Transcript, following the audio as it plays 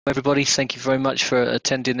Everybody, thank you very much for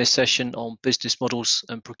attending this session on business models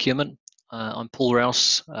and procurement. I'm Paul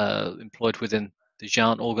Rouse, employed within the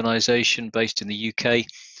GÉANT organisation based in the UK.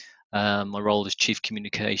 My role is Chief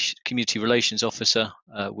Community Relations Officer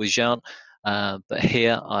with GÉANT, but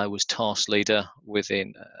here I was task leader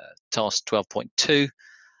within task 12.2,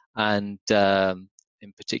 and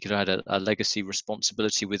in particular had a legacy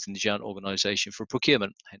responsibility within the GÉANT organisation for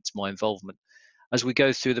procurement, hence my involvement. As we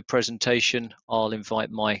go through the presentation, I'll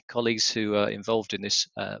invite my colleagues who are involved in this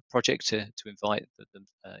project to invite them,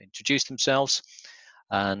 introduce themselves.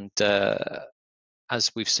 And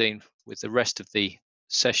as we've seen with the rest of the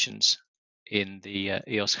sessions in the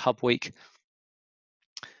EOSC-hub week,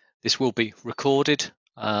 this will be recorded.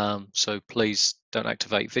 So please don't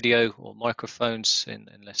activate video or microphones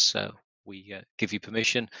unless we give you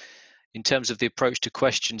permission. In terms of the approach to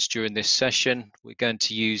questions during this session, we're going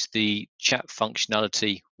to use the chat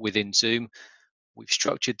functionality within Zoom. We've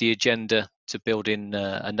structured the agenda to build in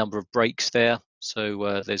a number of breaks there.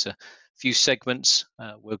 So there's a few segments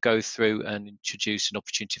we'll go through and introduce an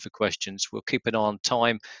opportunity for questions. We'll keep an eye on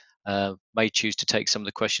time, may choose to take some of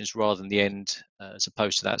the questions rather than the end as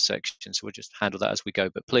opposed to that section. So we'll just handle that as we go.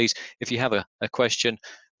 But please, if you have a question,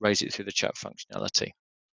 raise it through the chat functionality.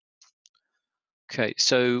 Okay,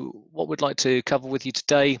 so what we'd like to cover with you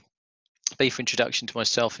today, a brief introduction to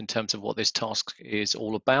myself in terms of what this task is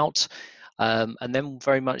all about, and then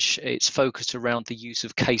very much it's focused around the use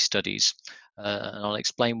of case studies. And I'll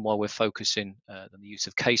explain why we're focusing on the use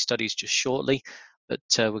of case studies just shortly, but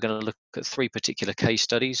we're going to look at three particular case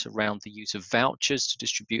studies around the use of vouchers to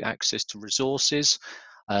distribute access to resources,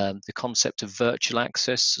 the concept of virtual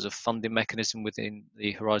access as a funding mechanism within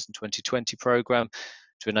the Horizon 2020 programme,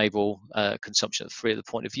 to enable consumption free at the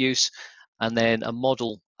point of use, and then a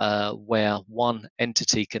model where one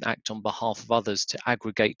entity can act on behalf of others to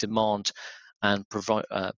aggregate demand and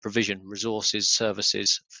provision resources,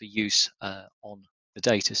 services for use on the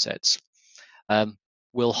data sets.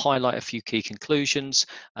 We'll highlight a few key conclusions,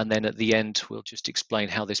 and then at the end we'll just explain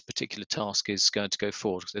how this particular task is going to go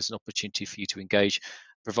forward, because there's an opportunity for you to engage,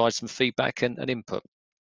 provide some feedback and input.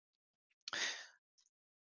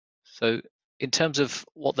 So in terms of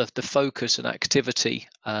what the focus and activity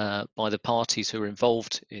by the parties who are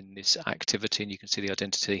involved in this activity, and you can see the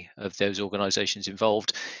identity of those organisations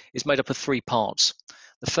involved, is made up of three parts.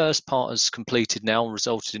 The first part is completed now and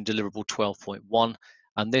resulted in Deliverable 12.1,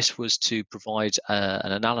 and this was to provide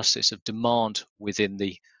an analysis of demand within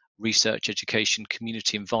the research education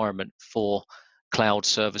community environment for cloud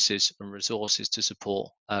services and resources to support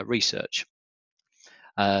research.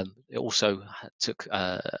 It also took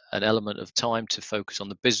an element of time to focus on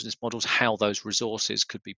the business models, how those resources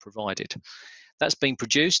could be provided. That's been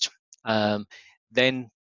produced.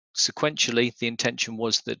 Then sequentially, the intention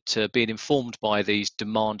was that being informed by these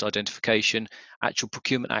demand identification, actual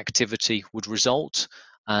procurement activity would result,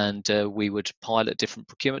 and we would pilot different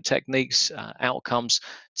procurement techniques, outcomes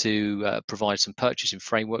to provide some purchasing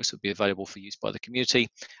frameworks that would be available for use by the community.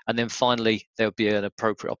 And then finally, there would be an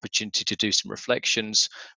appropriate opportunity to do some reflections,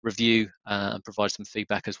 review, and provide some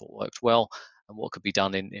feedback as what worked well and what could be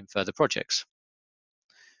done in further projects.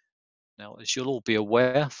 Now, as you'll all be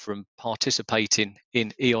aware from participating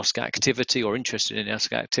in EOSC activity or interested in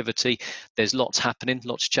EOSC activity, there's lots happening,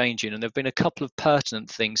 lots changing, and there have been a couple of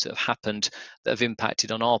pertinent things that have happened that have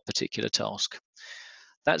impacted on our particular task.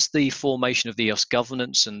 That's the formation of the EOSC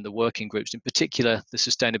governance and the working groups, in particular the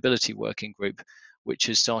sustainability working group, which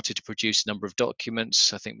has started to produce a number of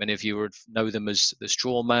documents. I think many of you would know them as the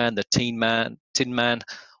Straw Man, the Tin Man,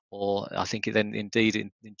 or I think then indeed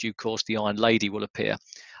in due course the Iron Lady will appear.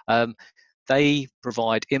 They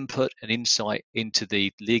provide input and insight into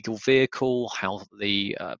the legal vehicle, how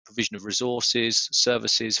the provision of resources,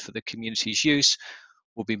 services for the community's use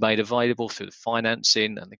will be made available through the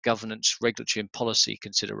financing and the governance, regulatory and policy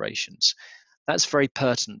considerations. That's very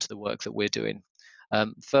pertinent to the work that we're doing.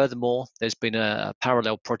 Furthermore, there's been a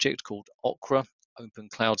parallel project called OCRA, Open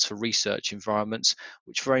Clouds for Research Environments,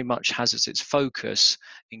 which very much has as its focus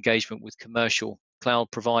engagement with commercial cloud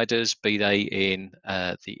providers, be they in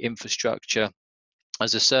the infrastructure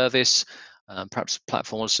as a service, perhaps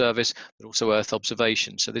platform as a service, but also Earth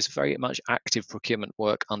observation. So there's very much active procurement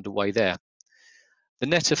work underway there. The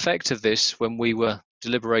net effect of this, when we were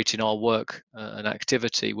deliberating our work and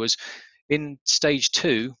activity, was in stage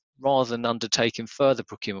 2, rather than undertaking further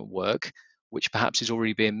procurement work, which perhaps is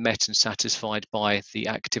already being met and satisfied by the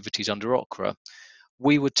activities under OCRA,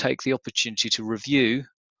 we would take the opportunity to review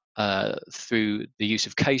through the use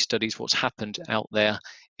of case studies what's happened out there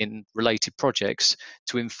in related projects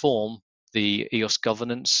to inform the EOS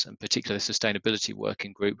governance, and particularly the sustainability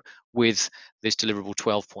working group, with this Deliverable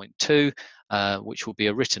 12.2, which will be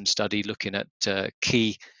a written study looking at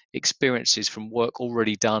key experiences from work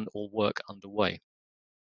already done or work underway.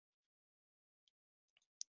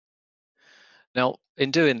 Now,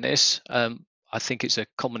 in doing this, I think it's a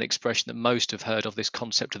common expression that most have heard of, this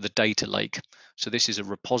concept of the data lake. So this is a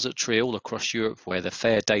repository all across Europe where the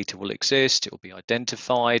fair data will exist, it will be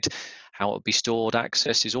identified, how it will be stored,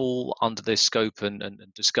 access is all under the scope and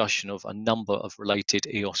discussion of a number of related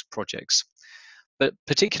EOS projects. But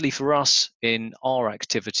particularly for us in our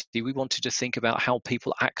activity, we wanted to think about how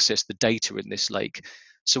people access the data in this lake.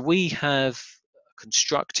 So we have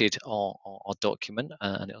constructed our document,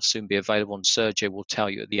 and it'll soon be available, and Sergio will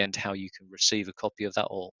tell you at the end how you can receive a copy of that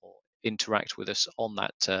or interact with us on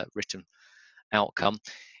that written outcome.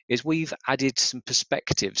 Is we've added some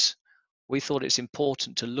perspectives. We thought it's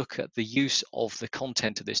important to look at the use of the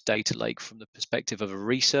content of this data lake from the perspective of a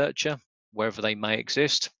researcher, wherever they may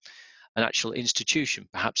exist, an actual institution,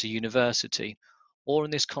 perhaps a university, or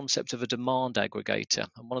in this concept of a demand aggregator.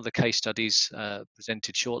 And one of the case studies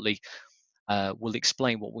presented shortly will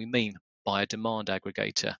explain what we mean by a demand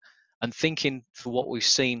aggregator. And thinking for what we've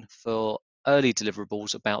seen for early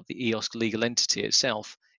deliverables about the EOSC legal entity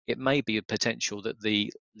itself, it may be a potential that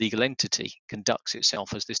the legal entity conducts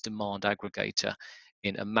itself as this demand aggregator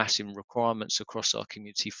in amassing requirements across our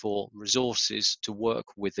community for resources to work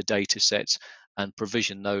with the data sets and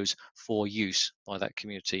provision those for use by that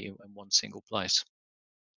community in one single place.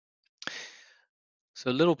 So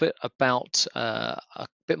a little bit about a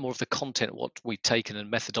bit more of the content, what we've taken and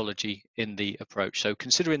methodology in the approach. So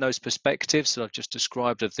considering those perspectives that I've just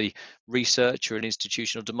described of the researcher and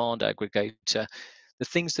institutional demand aggregator, the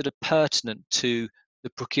things that are pertinent to the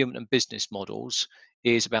procurement and business models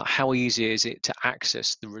is about how easy is it to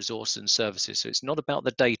access the resources and services. So it's not about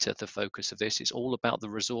the data, the focus of this, it's all about the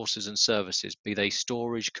resources and services, be they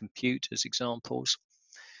storage, compute as examples.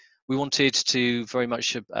 We wanted to very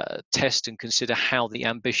much test and consider how the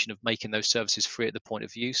ambition of making those services free at the point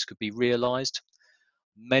of use could be realized.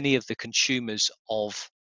 Many of the consumers of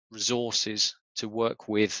resources to work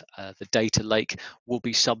with the data lake will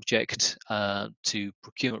be subject to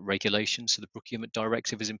procurement regulations, so the procurement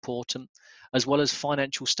directive is important, as well as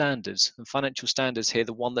financial standards. And financial standards here,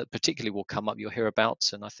 the one that particularly will come up, you'll hear about,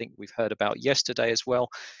 and I think we've heard about yesterday as well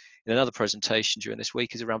in another presentation during this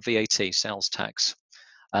week, is around VAT, sales tax.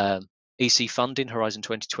 EC funding, Horizon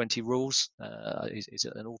 2020 rules is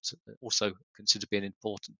also considered to be an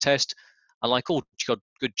important test. And like all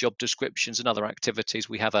good job descriptions and other activities,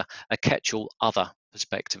 we have a catch-all other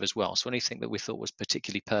perspective as well. So anything that we thought was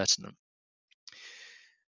particularly pertinent.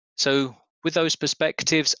 So with those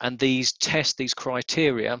perspectives and these tests, these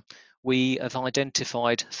criteria, we have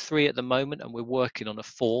identified 3 at the moment, and we're working on a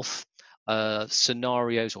 4th.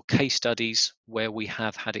 Scenarios or case studies where we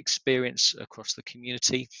have had experience across the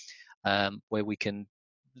community, where we can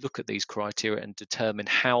look at these criteria and determine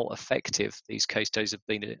how effective these case studies have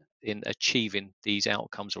been in achieving these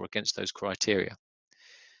outcomes or against those criteria.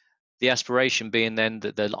 The aspiration being then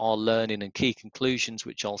that there are learning and key conclusions,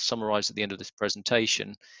 which I'll summarize at the end of this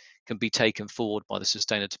presentation, can be taken forward by the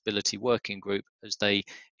Sustainability Working Group as they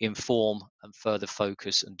inform and further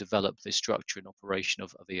focus and develop the structure and operation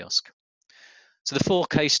of EOSC. So the 4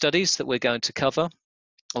 case studies that we're going to cover,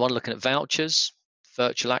 one looking at vouchers,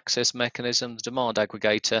 virtual access mechanisms, demand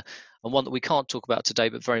aggregator, and one that we can't talk about today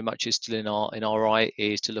but very much is still in our eye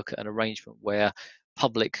is to look at an arrangement where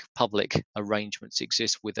public arrangements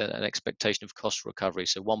exist with an expectation of cost recovery.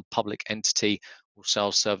 So one public entity will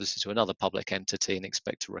sell services to another public entity and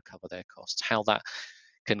expect to recover their costs, how that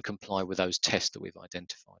can comply with those tests that we've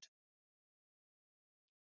identified.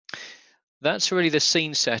 That's really the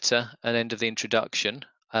scene setter and end of the introduction.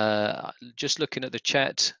 Just looking at the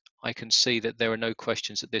chat, I can see that there are no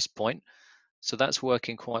questions at this point. So that's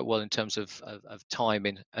working quite well in terms of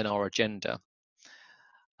timing and our agenda.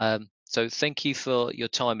 So thank you for your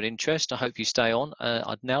time and interest. I hope you stay on.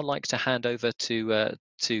 I'd now like to hand over to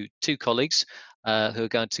 2 colleagues who are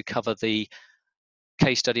going to cover the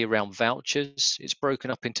case study around vouchers. It's broken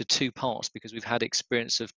up into 2 parts because we've had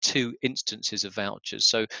experience of 2 instances of vouchers.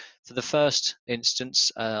 So for the first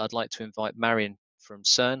instance, I'd like to invite Marion from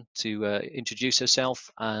CERN to introduce herself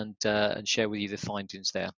and share with you the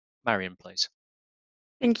findings there. Marion, please.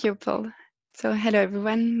 Thank you, Paul. So hello,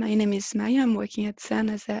 everyone. My name is Maya. I'm working at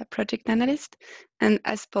CERN as a project analyst. And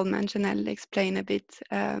as Paul mentioned, I'll explain a bit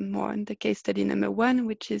more on the case study number 1,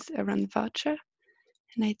 which is around voucher.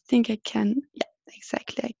 And I think I can, yeah,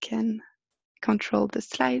 exactly. I can control the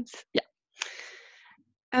slides. Yeah.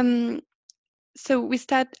 So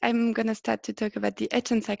I'm going to start to talk about the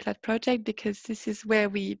GÉANT Cloud project, because this is where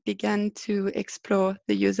we began to explore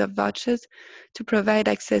the use of vouchers to provide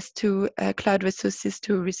access to cloud resources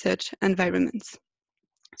to research environments.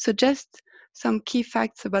 So just some key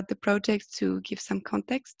facts about the project to give some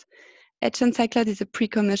context. GÉANT Cloud is a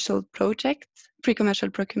pre-commercial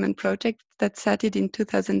procurement project that started in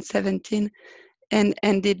 2017 and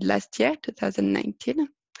ended last year, 2019,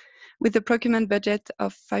 with a procurement budget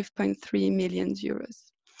of 5.3 million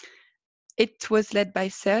euros. It was led by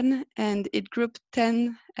CERN, and it grouped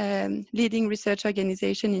 10 leading research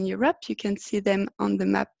organizations in Europe. You can see them on the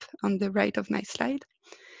map on the right of my slide.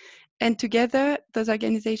 And together, those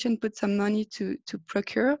organizations put some money to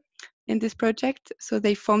procure in this project, so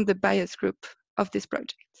they formed the buyers group of this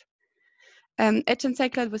project.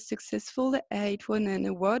 GÉANT Cloud was successful. It won an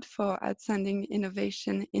award for outstanding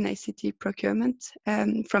innovation in ICT procurement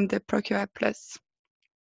from the Procure Plus.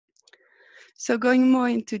 So going more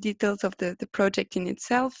into details of the project in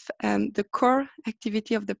itself, the core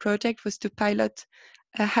activity of the project was to pilot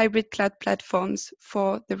hybrid cloud platforms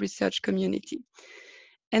for the research community.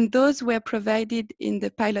 And those were provided in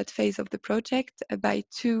the pilot phase of the project by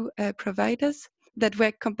two providers that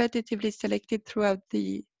were competitively selected throughout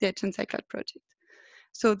the GÉANT Cloud project.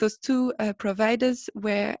 So those two providers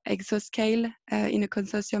were Exoscale in a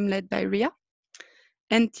consortium led by RIA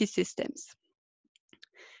and T-Systems.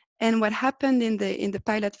 And what happened in the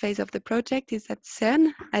pilot phase of the project is that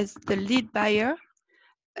CERN, as the lead buyer,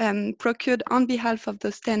 procured on behalf of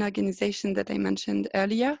those 10 organizations that I mentioned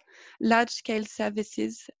earlier, large-scale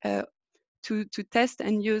services to test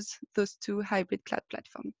and use those two hybrid cloud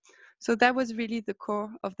platforms. So that was really the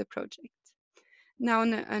core of the project. Now,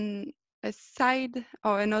 on a side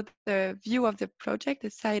or another view of the project, a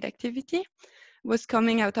side activity, was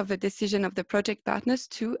coming out of a decision of the project partners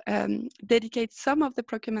to dedicate some of the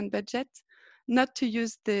procurement budget not to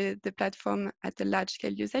use the platform at a large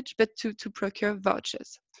scale usage, but to procure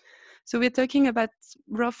vouchers. So we're talking about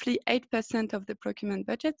roughly 8% of the procurement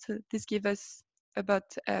budget. So this gives us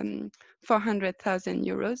about 400,000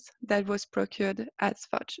 euros that was procured as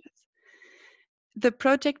vouchers. The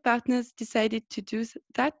project partners decided to do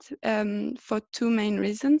that for two main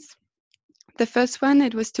reasons. The first one,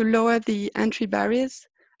 it was to lower the entry barriers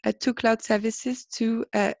to cloud services to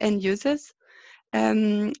end users,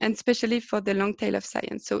 and especially for the long tail of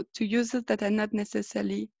science. So to users that are not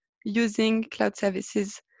necessarily using cloud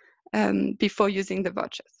services before using the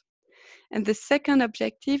vouchers. And the second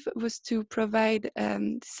objective was to provide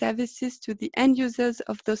services to the end users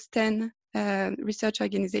of those 10 research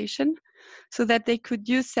organizations so that they could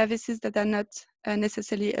use services that are not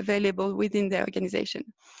necessarily available within their organization.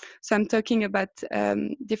 So I'm talking about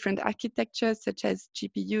different architectures such as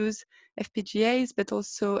GPUs, FPGAs, but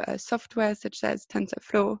also software such as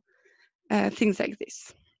TensorFlow, things like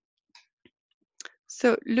this.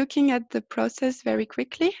 So looking at the process very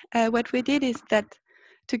quickly, what we did is that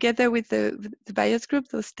together with the buyers group,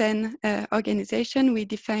 those 10 organizations, we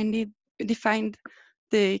defined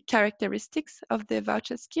the characteristics of the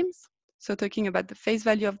voucher schemes. So talking about the face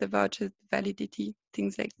value of the voucher, validity,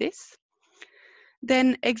 things like this.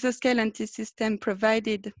 Then Exoscale and T-System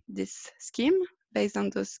provided this scheme based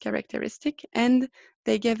on those characteristics, and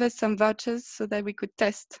they gave us some vouchers so that we could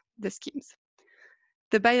test the schemes.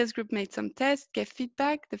 The buyers group made some tests, gave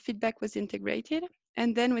feedback, the feedback was integrated,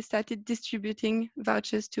 and then we started distributing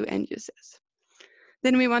vouchers to end users.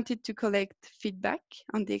 Then we wanted to collect feedback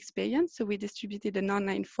on the experience, so we distributed an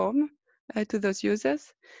online form to those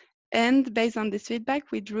users. And based on this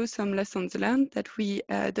feedback, we drew some lessons learned that we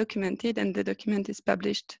documented, and the document is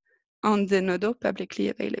published on the Nodo, publicly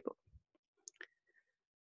available.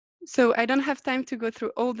 So I don't have time to go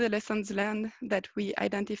through all the lessons learned that we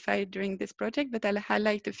identified during this project, but I'll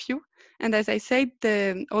highlight a few. And as I said,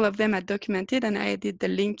 all of them are documented, and I added the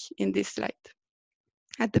link in this slide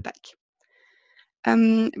at the back.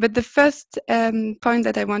 But the first point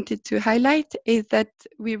that I wanted to highlight is that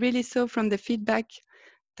we really saw from the feedback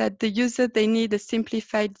that the user, they need a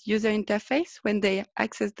simplified user interface when they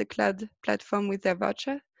access the cloud platform with their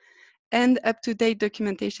voucher, and up-to-date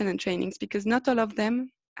documentation and trainings, because not all of them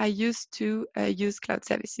are used to use cloud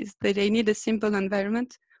services. They need a simple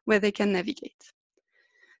environment where they can navigate.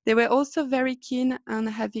 They were also very keen on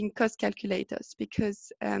having cost calculators,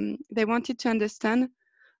 because they wanted to understand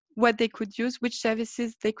what they could use, which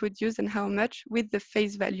services they could use, and how much, with the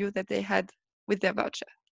face value that they had with their voucher.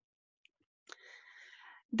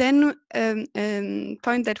 Then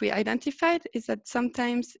point that we identified is that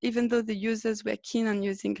sometimes, even though the users were keen on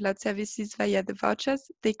using cloud services via the vouchers,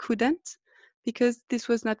 they couldn't, because this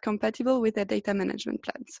was not compatible with their data management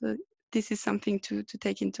plan. So this is something to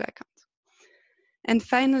take into account. And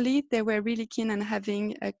finally, they were really keen on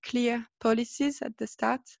having clear policies at the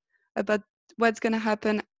start about what's going to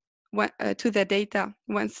happen to their data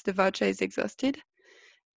once the voucher is exhausted,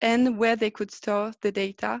 and where they could store the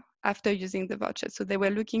data after using the voucher. So they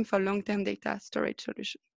were looking for long-term data storage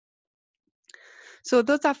solution. So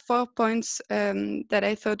those are 4 points that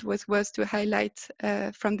I thought was worth to highlight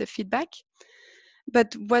from the feedback.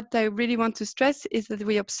 But what I really want to stress is that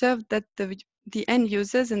we observed that the end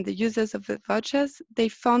users and the users of the vouchers, they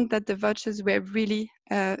found that the vouchers were really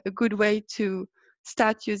a good way to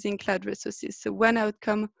start using cloud resources. So one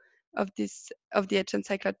outcome of the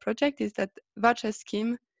GÉANT Cloud project is that voucher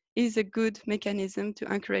scheme is a good mechanism to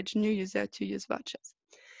encourage new users to use vouchers.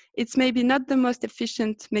 It's maybe not the most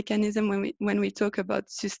efficient mechanism when we talk about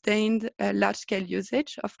sustained large-scale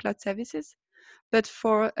usage of cloud services, but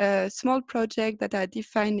for a small project that are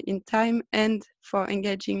defined in time and for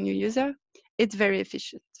engaging new user, it's very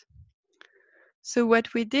efficient. So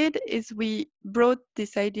what we did is we brought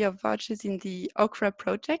this idea of vouchers in the Okra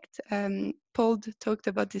project. Paul talked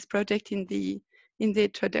about this project in the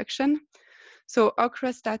introduction. So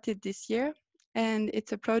Okra started this year, and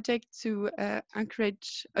it's a project to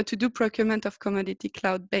encourage to do procurement of commodity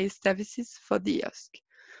cloud-based services for the EOSC.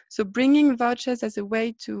 So bringing vouchers as a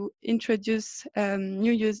way to introduce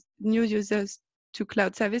new users to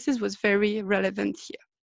cloud services was very relevant here.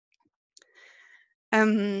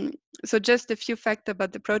 So just a few facts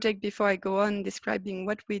about the project before I go on describing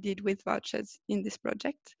what we did with vouchers in this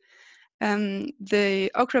project.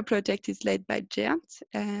 The Okra project is led by GÉANT.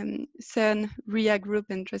 CERN, RIA Group,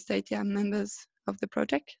 and TrustIT are members of the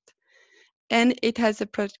project. And it has a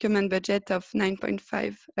procurement budget of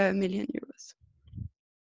 9.5 million euros.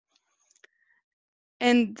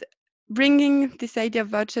 And bringing this idea of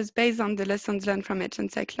vouchers based on the lessons learned from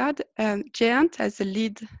GÉANT Cloud, GÉANT, as a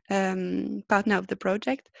lead partner of the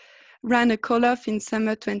project, ran a call-off in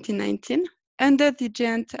summer 2019 under the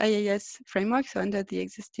GÉANT IAS framework, so under the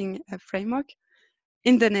existing framework,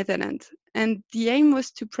 in the Netherlands. And the aim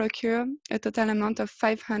was to procure a total amount of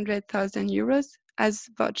 500,000 euros as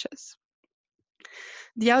vouchers.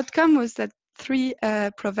 The outcome was that 3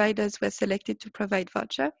 providers were selected to provide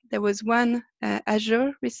voucher. There was one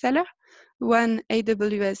Azure reseller, one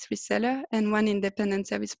AWS reseller, and one independent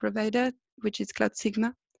service provider, which is Cloud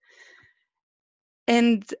Sigma.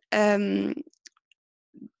 And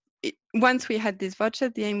once we had this voucher,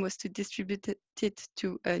 the aim was to distribute it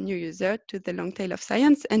to a new user, to the long tail of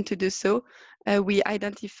science. And to do so, we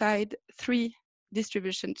identified 3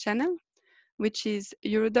 distribution channels, which is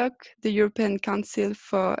Eurodoc, the European Council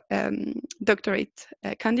for Doctorate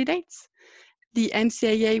Candidates, the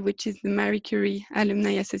MCIA, which is the Marie Curie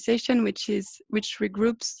Alumni Association, which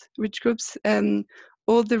groups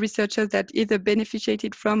all the researchers that either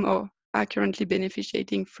benefited from or are currently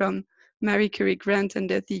benefiting from Marie Curie grant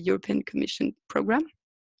under the European Commission program,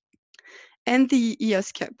 and the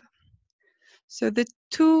EOSC-hub. So the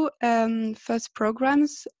 2 first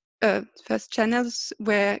channels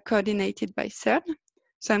were coordinated by CERN.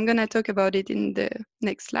 So I'm going to talk about it in the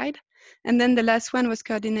next slide. And then the last one was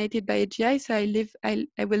coordinated by AGI. So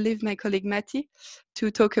I will leave my colleague Matti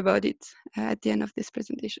to talk about it at the end of this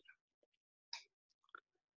presentation.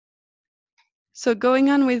 So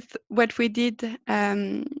going on with what we did,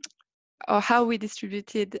 or how we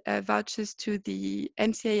distributed vouchers to the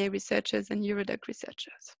MCIA researchers and Eurodoc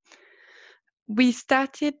researchers. We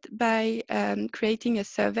started by creating a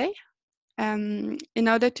survey in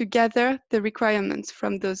order to gather the requirements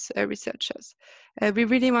from those researchers. We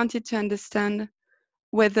really wanted to understand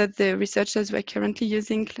whether the researchers were currently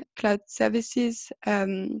using cloud services,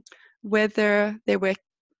 whether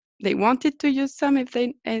they wanted to use some if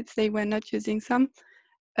they were not using some,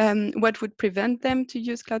 what would prevent them to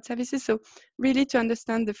use cloud services. So really to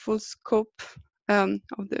understand the full scope of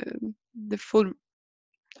the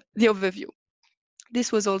overview.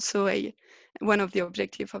 This was also one of the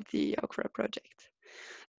objectives of the Okra project.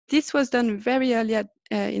 This was done very early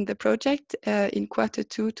in the project in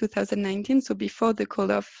Q2 2019, so before the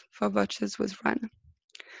call-off for vouchers was run.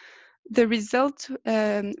 The results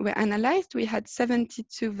were analyzed. We had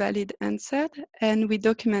 72 valid answers, and we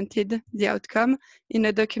documented the outcome in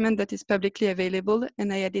a document that is publicly available,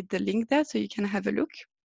 and I added the link there so you can have a look.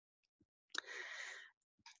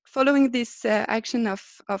 Following this action of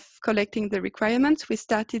collecting the requirements, we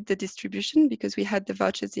started the distribution because we had the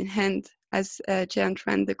vouchers in hand as GÉANT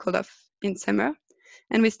ran the call-off in summer.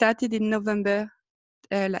 And we started in November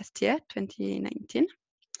last year, 2019.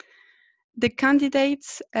 The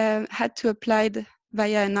candidates had to apply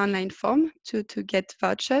via an online form to get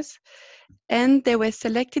vouchers. And they were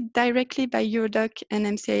selected directly by Eurodoc and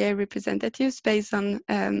MCIA representatives based on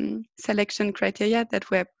selection criteria that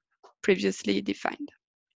were previously defined.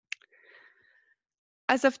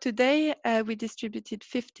 As of today, we distributed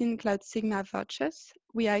 15 Cloud Sigma vouchers.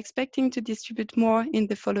 We are expecting to distribute more in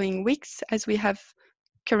the following weeks, as we have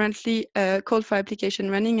currently a call for application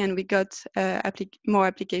running, and we got more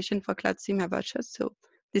application for Cloud Sigma vouchers. So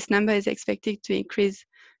this number is expected to increase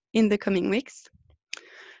in the coming weeks.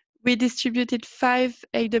 We distributed 5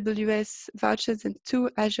 AWS vouchers and 2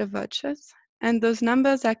 Azure vouchers. And those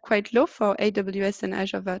numbers are quite low for AWS and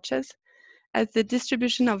Azure vouchers, as the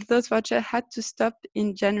distribution of those vouchers had to stop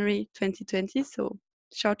in January 2020, so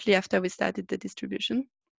shortly after we started the distribution,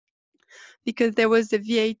 because there was a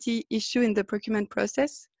VAT issue in the procurement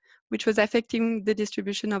process, which was affecting the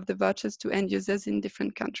distribution of the vouchers to end users in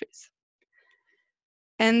different countries.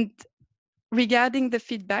 And regarding the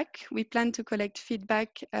feedback, we plan to collect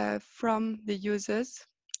feedback from the users.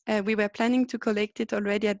 We were planning to collect it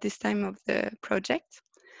already at this time of the project.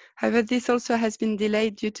 However, this also has been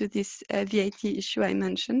delayed due to this VAT issue I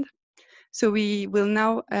mentioned. So we will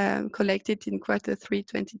now collect it in Q3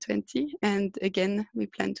 2020. And again, we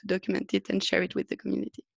plan to document it and share it with the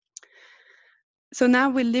community. So now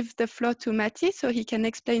we'll leave the floor to Matti so he can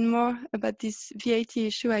explain more about this VAT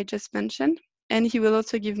issue I just mentioned. And he will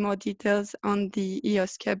also give more details on the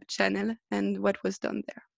EOSC-hub channel and what was done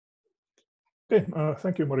there. Okay,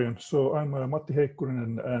 thank you, Marianne. So I'm Matti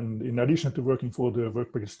Heikkunen, and in addition to working for the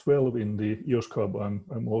Work Package 12 in the EOSC-hub,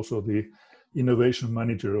 I'm also the innovation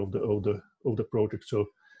manager of the project.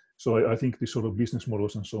 So I think these sort of business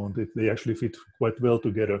models and so on, they actually fit quite well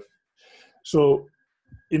together. So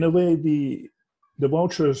in a way, the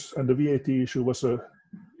vouchers and the VAT issue was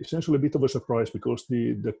essentially a bit of a surprise, because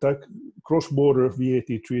the cross-border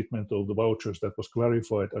VAT treatment of the vouchers that was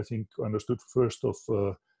clarified, I think, understood 1st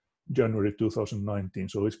of January 2019.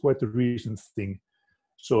 So it's quite a recent thing.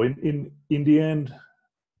 So in the end,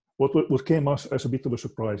 what came us as a bit of a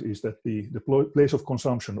surprise is that the place of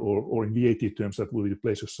consumption, or in VAT terms, that will be the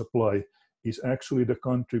place of supply, is actually the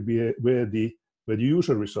country where the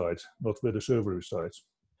user resides, not where the server resides.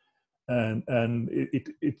 And it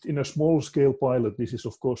in a small scale pilot, this is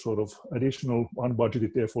of course sort of additional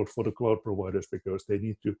unbudgeted effort for the cloud providers, because they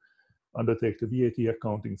need to undertake the VAT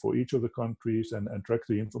accounting for each of the countries and track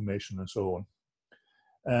the information and so on.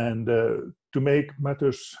 And to make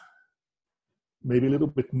matters maybe a little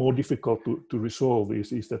bit more difficult to resolve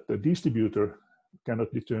is that the distributor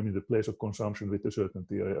cannot determine the place of consumption with a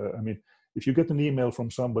certainty. I mean, if you get an email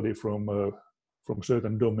from somebody from a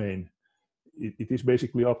certain domain, it is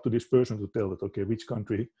basically up to this person to tell that, okay, which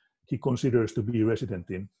country he considers to be resident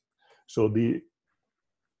in. So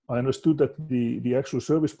I understood that the actual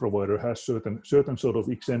service provider has certain sort of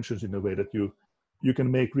exemptions in a way that you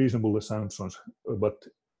can make reasonable assumptions, but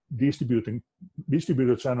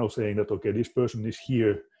distributor channel saying that, okay, this person is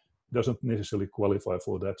here, doesn't necessarily qualify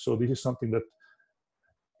for that. So this is something that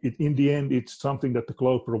in the end, it's something that the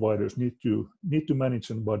cloud providers need to manage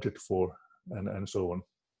and budget for, and so on.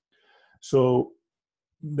 So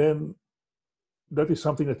then that is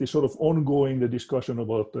something that is sort of ongoing, the discussion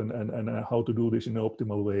about and how to do this in an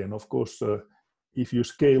optimal way. And of course, if you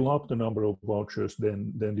scale up the number of vouchers,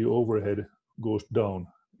 then the overhead goes down.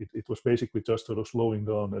 It was basically just sort of slowing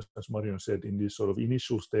down, as Marianne said, in this sort of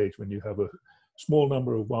initial stage when you have a small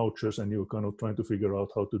number of vouchers and you're kind of trying to figure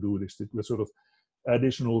out how to do this. It was sort of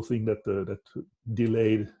additional thing that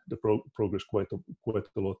delayed the progress quite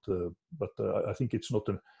a lot. But I think it's not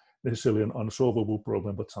necessarily an unsolvable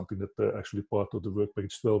problem, but something that actually part of the Work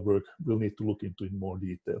Package 12 work will need to look into in more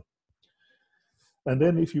detail. And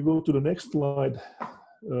then if you go to the next slide,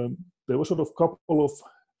 there was sort of a couple of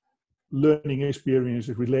learning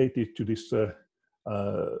experiences related to this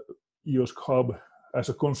EOSC-hub as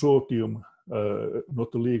a consortium,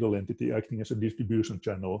 not a legal entity acting as a distribution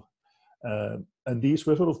channel. And these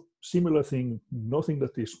were sort of similar thing, nothing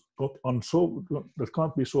that is not unsolved, that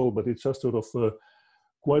can't be solved, but it's just sort of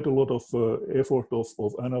quite a lot of effort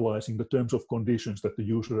of analyzing the terms of conditions that the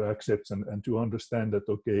user accepts, and to understand that,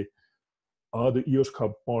 okay, are the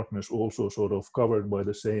EOSC-hub partners also sort of covered by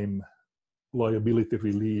the same liability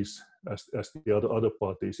release as the other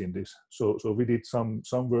parties in this. So we did some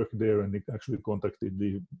work there, and it actually contacted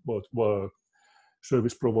the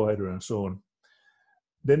service provider and so on.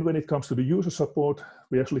 Then when it comes to the user support,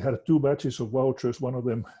 we actually had 2 batches of vouchers. One of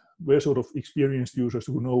them were sort of experienced users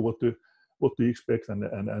who know what to expect,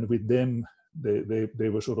 and with them they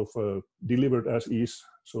were sort of delivered as is.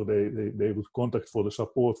 So they would contact for the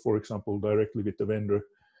support, for example, directly with the vendor.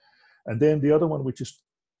 And then the other one, which is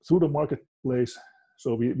through the marketplace,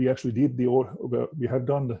 So we actually did we have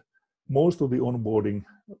done most of the onboarding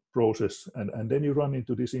process, and then you run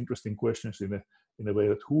into these interesting questions in a way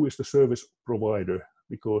that who is the service provider,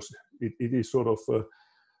 because it is sort of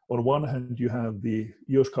on one hand you have the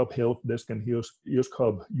EOSC-hub help desk and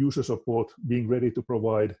EOSC-hub user support being ready to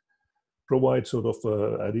provide sort of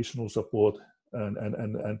additional support,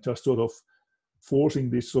 and just sort of forcing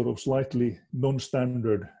this sort of slightly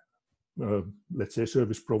non-standard let's say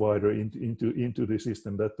service provider into the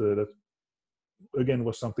system, that again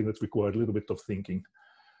was something that required a little bit of thinking.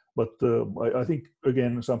 But I think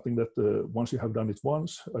again something that once you have done it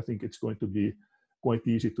once, I think it's going to be quite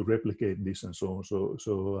easy to replicate this and so on.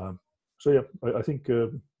 So yeah, I think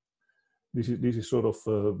this is sort of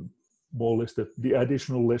more or less the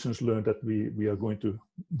additional lessons learned that we are going to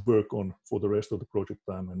work on for the rest of the project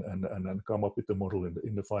time, and come up with the model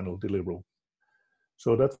in the final deliverable.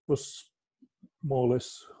 So that was more or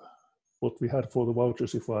less what we had for the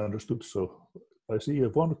vouchers, if I understood. So I see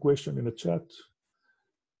one question in the chat.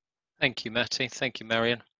 Thank you, Matti. Thank you,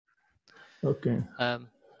 Marion. Okay.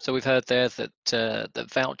 So we've heard there that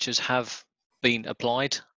that vouchers have been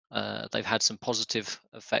applied. They've had some positive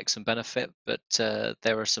effects and benefit, but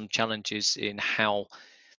there are some challenges in how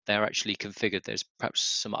they're actually configured. There's perhaps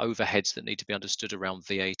some overheads that need to be understood around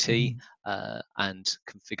VAT and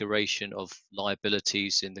configuration of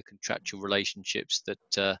liabilities in the contractual relationships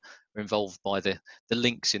that are involved by the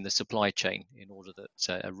links in the supply chain, in order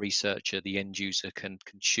that a researcher, the end user, can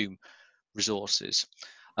consume resources.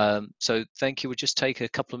 So thank you. We'll just take a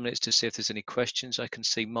couple of minutes to see if there's any questions. I can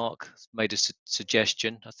see Mark made a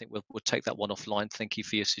suggestion. I think we'll take that one offline. Thank you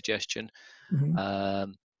for your suggestion.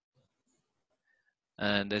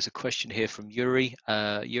 And there's a question here from Yuri.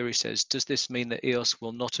 Yuri says, does this mean that EOS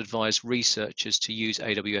will not advise researchers to use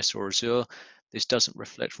AWS or Azure? This doesn't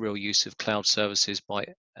reflect real use of cloud services by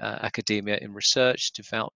academia in research. Do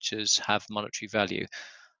vouchers have monetary value?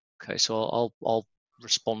 Okay, so I'll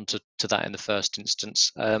respond to that in the first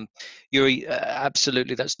instance. Yuri,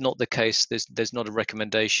 absolutely, that's not the case. There's not a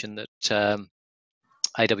recommendation that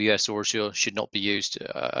AWS or Azure should not be used.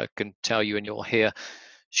 I can tell you, and you'll hear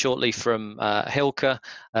shortly from Hilke,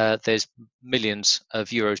 there's millions of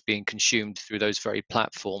euros being consumed through those very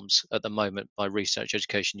platforms at the moment by research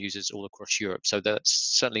education users all across Europe. So that's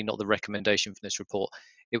certainly not the recommendation from this report.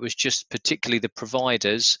 It was just particularly the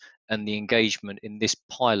providers and the engagement in this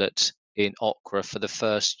pilot in Okra for the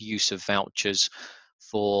first use of vouchers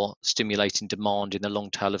for stimulating demand in the long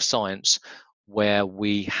tail of science, where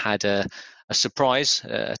we had a surprise,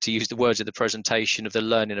 to use the words of the presentation, of the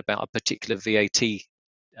learning about a particular VAT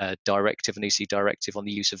directive, an EC directive on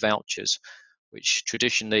the use of vouchers, which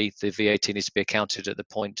traditionally the VAT needs to be accounted at the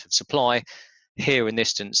point of supply. Here in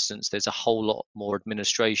this instance, there's a whole lot more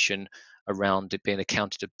administration around it being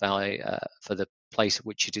accounted by for the place at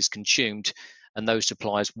which it is consumed, and those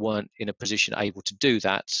suppliers weren't in a position able to do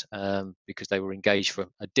that because they were engaged for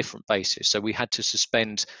a different basis. So we had to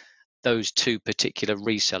suspend those two particular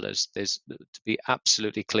resellers. There's, to be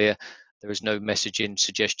absolutely clear, there is no messaging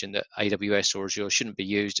suggestion that AWS or Azure shouldn't be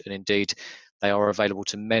used, and indeed they are available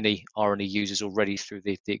to many R&E users already through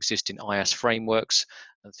the existing IaaS frameworks,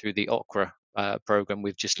 and through the Okra program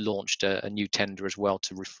we've just launched a new tender as well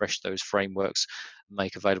to refresh those frameworks and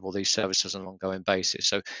make available these services on an ongoing basis.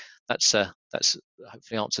 So that's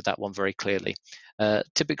hopefully answered that one very clearly.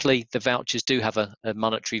 Typically the vouchers do have a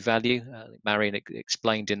monetary value. Marion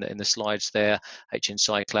explained in the slides there,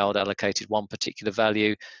 HNSci Cloud allocated one particular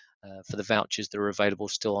value. For the vouchers that are available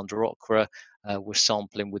still under Okra, we're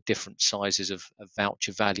sampling with different sizes of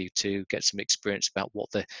voucher value to get some experience about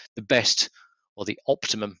what the best or the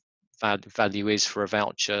optimum value is for a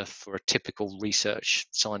voucher for a typical research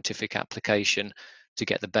scientific application, to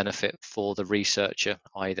get the benefit for the researcher,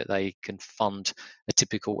 i.e. that they can fund a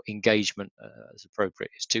typical engagement as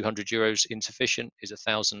appropriate. Is 200 euros insufficient? Is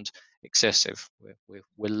 1,000 excessive?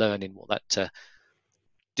 We're learning what that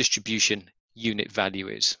distribution unit value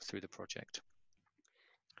is through the project.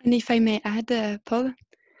 And if I may add, Paul,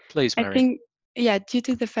 please, Mary. I think, yeah, due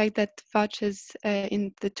to the fact that vouchers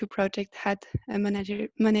in the two projects had a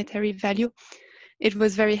monetary value, it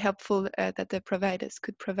was very helpful that the providers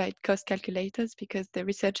could provide cost calculators, because the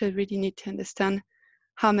researchers really need to understand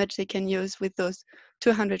how much they can use with those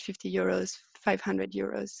 250 euros, 500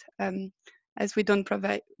 euros, as we don't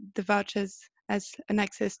provide the vouchers as an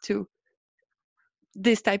access to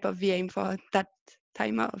this type of VM for that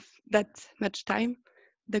much time.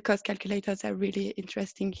 The cost calculators are really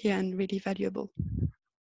interesting here and really valuable.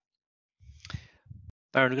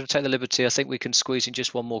 Baron, I'm going to take the liberty. I think we can squeeze in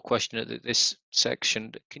just one more question at this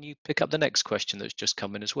section. Can you pick up the next question that's just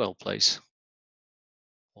come in as well, please?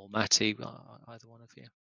 or Matti, either one of you.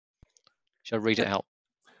 Shall I read it out?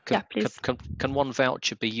 Yeah, please. Can one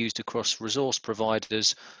voucher be used across resource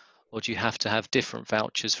providers, or do you have to have different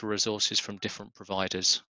vouchers for resources from different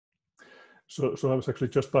providers? So I was actually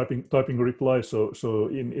just typing a reply. So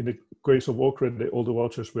in the case of OCRED, all the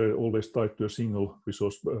vouchers were always tied to a single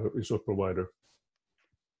resource provider.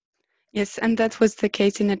 Yes, and that was the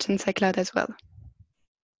case in Agency Cloud as well.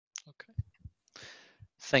 Okay.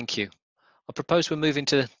 Thank you. I propose we're moving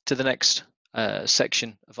to the next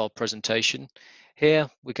section of our presentation. Here,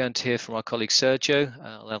 we're going to hear from our colleague Sergio.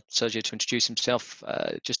 I'll allow Sergio to introduce himself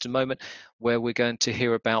just a moment, where we're going to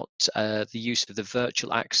hear about the use of the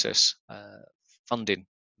virtual access funding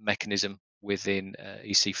mechanism within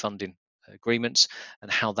EC funding agreements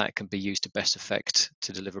and how that can be used to best effect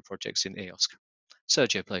to deliver projects in EOSC.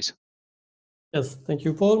 Sergio, please. Yes, thank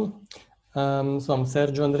you, Paul. So I'm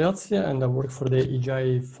Sergio Andreozzi, and I work for the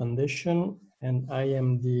EGI Foundation, and I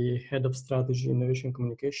am the Head of Strategy, Innovation,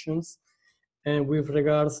 Communications. And with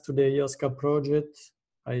regards to the EOSC-hub project,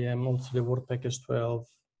 I am also the Work Package 12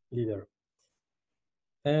 leader.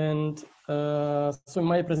 And so in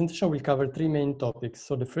my presentation, we'll cover three main topics.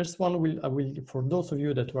 So the first one will for those of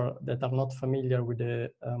you that are not familiar with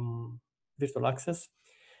the virtual access,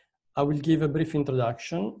 I will give a brief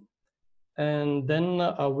introduction. And then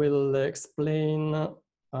I will explain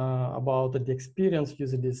about the experience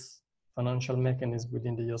using this financial mechanism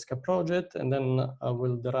within the EOSC-hub project. And then I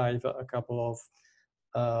will derive a couple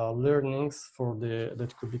of learnings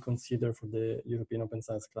that could be considered for the European Open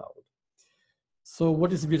Science Cloud. So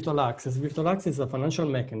what is virtual access? Virtual access is a financial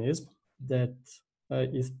mechanism that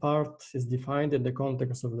is defined in the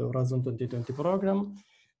context of the Horizon 2020 program,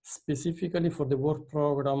 specifically for the work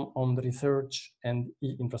program on research and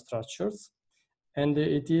e-infrastructures. And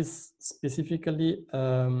it is specifically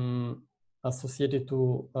associated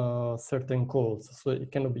to certain codes. So it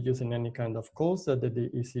cannot be used in any kind of codes that the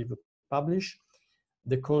EC would publish.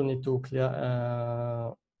 The code need to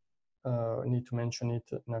mention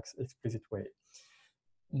it in an explicit way.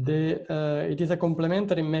 It is a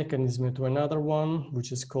complementary mechanism to another one,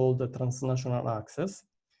 which is called the transnational access.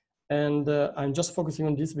 And I'm just focusing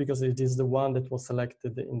on this because it is the one that was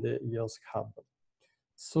selected in the EOSC-hub.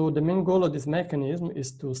 So the main goal of this mechanism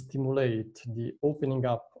is to stimulate the opening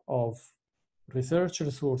up of research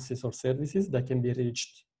resources or services that can be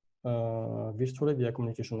reached virtually via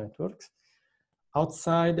communication networks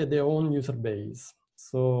outside their own user base.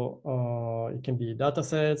 So it can be data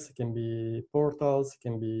sets, it can be portals, it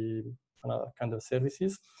can be another kind of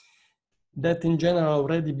services that in general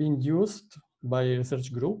already being used by a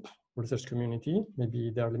research group, research community.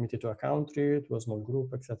 Maybe they are limited to a country, to a small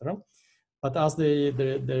group, etc. But as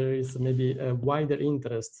there is maybe a wider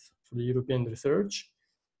interest for the European research,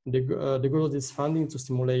 the goal of this funding is to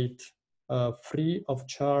stimulate free of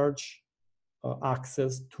charge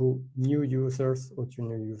access to new users or to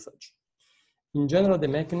new usage. In general, the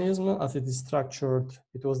mechanism as it is structured,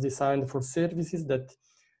 it was designed for services that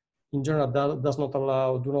in general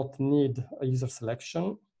do not need a user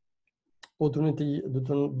selection or do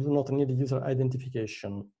not need user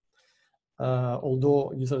identification.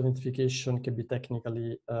 Although user identification can be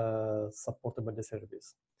technically supported by the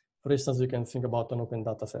service. For instance, you can think about an open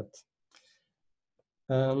data set.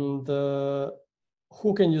 And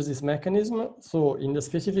who can use this mechanism? So in the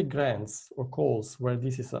specific grants or calls where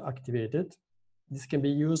this is activated, this can be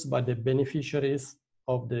used by the beneficiaries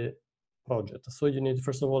of the project. So you need,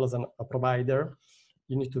 first of all, as a provider,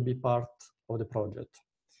 you need to be part of the project.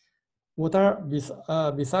 What are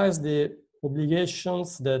besides the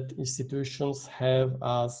obligations that institutions have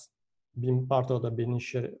as being part of the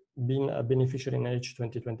being a beneficiary in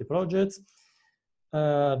H2020 projects,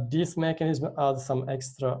 this mechanism adds some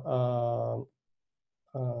extra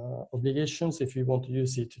obligations if you want to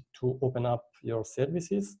use it to open up your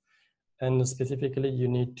services. And specifically, you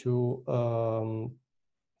need to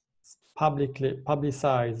publicly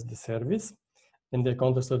publicize the service. In the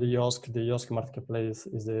context of the EOSC marketplace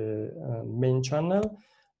is the main channel.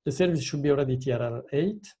 The service should be already TRL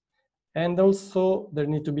 8. And also there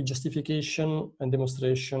need to be justification and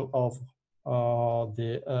demonstration of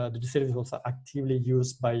the service was actively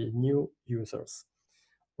used by new users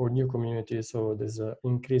or new communities, so there's an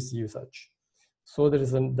increased usage. So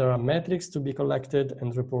there are metrics to be collected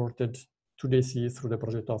and reported to the EC through the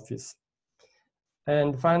project office.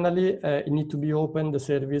 And finally, it needs to be open, the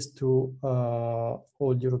service, to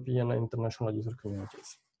all European and international user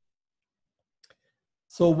communities.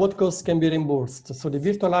 So what costs can be reimbursed? So the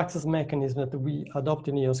virtual access mechanism that we adopt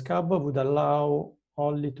in EOSC-hub would allow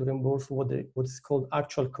only to reimburse what is called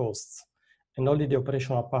actual costs and only the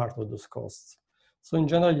operational part of those costs. So in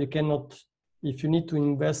general, you cannot if you need to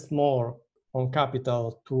invest more on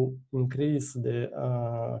capital to increase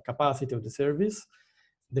the capacity of the service,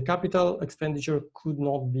 the capital expenditure could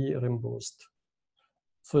not be reimbursed.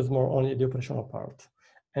 So it's more only the operational part.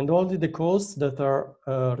 And only the costs that are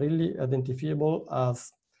really identifiable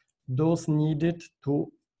as those needed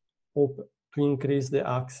to increase the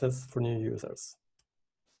access for new users.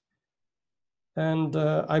 And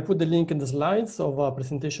I put the link in the slides of a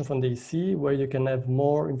presentation from the EC where you can have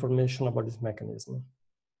more information about this mechanism.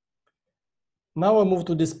 Now I move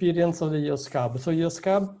to the experience of the EOSC-hub. So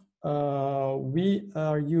EOSC-hub, we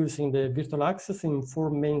are using the virtual access in 4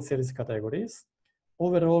 main service categories.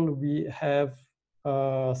 Overall, we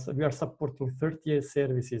are supporting 38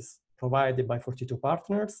 services provided by 42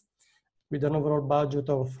 partners with an overall budget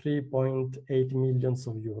of 3.8 million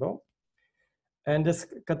euro. And this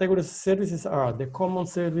category of services are the common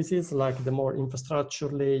services like the more infrastructure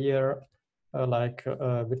layer, like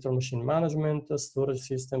virtual machine management, storage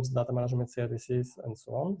systems, data management services, and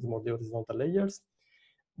so on, the more the horizontal layers.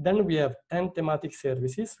 Then we have 10 thematic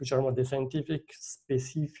services, which are more the scientific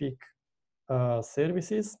specific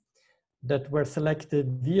services that were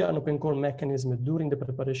selected via an open call mechanism during the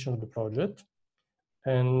preparation of the project.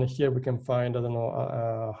 And here we can find, I don't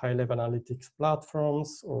know, high-level analytics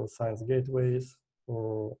platforms or science gateways,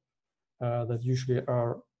 or that usually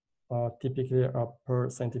are typically per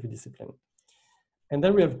scientific discipline. And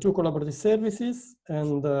then we have 2 collaborative services,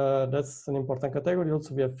 and that's an important category.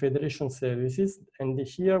 Also, we have federation services, and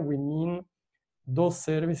here we mean those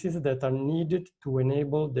services that are needed to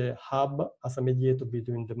enable the hub as a mediator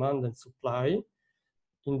between demand and supply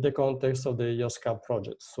in the context of the EOSC-hub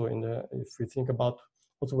project. So if we think about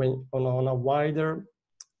also on a wider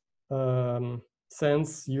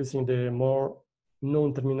sense, using the more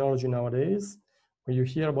known terminology nowadays, when you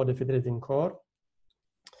hear about the federating core,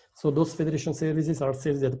 so those federation services are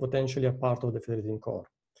services that potentially are part of the federating core.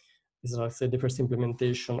 This is, like, say, the first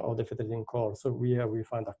implementation of the federating core. So we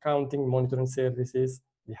find accounting, monitoring services,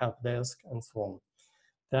 the help desk, and so on.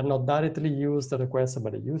 They are not directly used or requested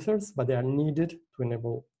by the users, but they are needed to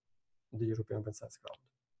enable the European Open Science Cloud.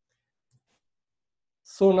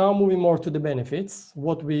 So now moving more to the benefits,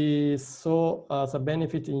 what we saw as a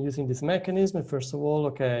benefit in using this mechanism, first of all,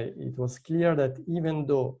 okay, it was clear that even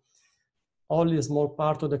though only a small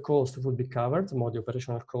part of the cost would be covered, more the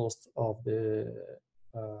operational cost of the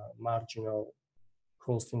marginal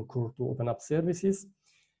cost incurred to open up services,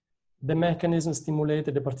 the mechanism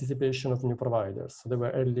stimulated the participation of new providers. So there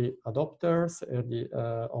were early adopters of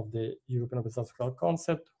the European Open Science Cloud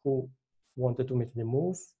concept who wanted to make the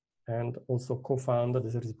move and also co-found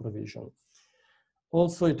the service provision.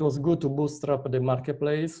 Also, it was good to bootstrap the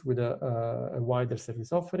marketplace with a wider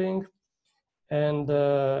service offering. And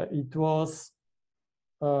it was,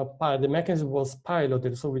 the mechanism was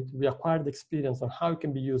piloted, so we acquired experience on how it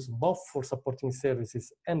can be used both for supporting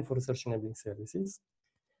services and for research enabling services.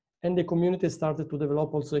 And the community started to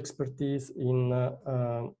develop also expertise in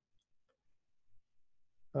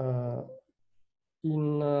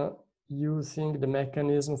using the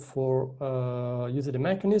mechanism using the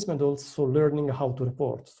mechanism and also learning how to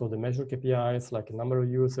report. So the measure KPIs like number of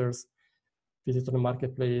users, visit to the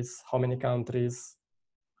marketplace, how many countries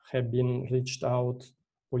have been reached out,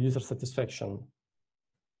 or user satisfaction.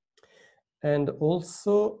 And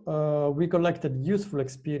also we collected useful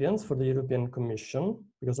experience for the European Commission,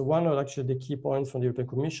 because one of actually the key points from the European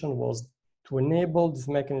Commission was to enable this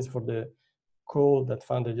mechanism for the call that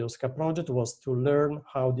funded the EOSC-hub project was to learn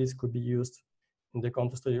how this could be used in the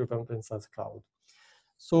context of the European Open Science Cloud.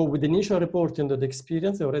 So with the initial reporting of the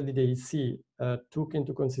experience, already the EC took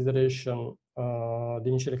into consideration the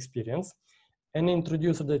initial experience and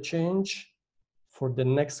introduced the change for the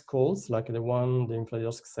next calls, like the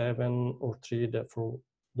InfraEOSC 7 or 3, that for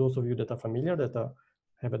those of you that are familiar, that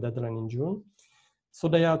have a deadline in June. So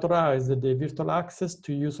they authorized the virtual access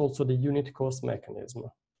to use also the unit cost mechanism,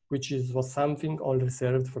 which was something only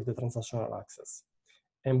reserved for the transnational access.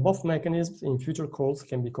 And both mechanisms in future calls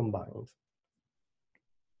can be combined.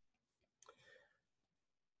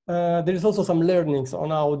 There is also some learnings on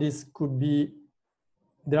how this could be.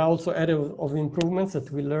 There are also areas of improvements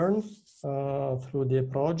that we learned through the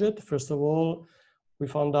project. First of all, we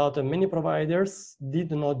found out that many providers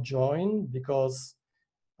did not join because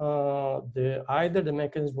either the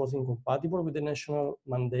mechanism was incompatible with the national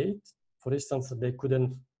mandate. For instance, they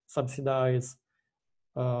couldn't subsidize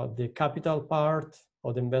the capital part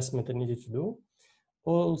of the investment they needed to do.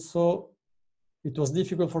 Also, it was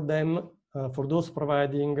difficult for them, for those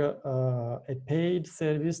providing a paid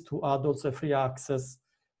service, to add also a free access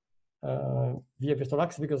via virtual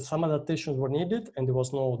access, because some adaptations were needed and there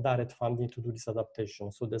was no direct funding to do this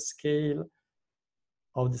adaptation. So the scale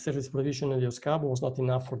of the service provision in the EOSC-hub was not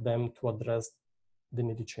enough for them to address the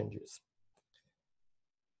needed changes.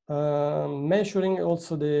 Measuring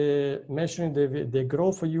the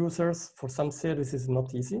growth of users for some services is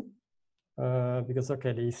not easy because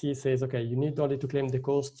okay, the EC says okay, you need only to claim the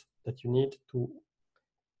cost that you need to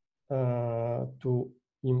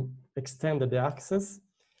extend the access,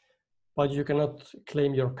 but you cannot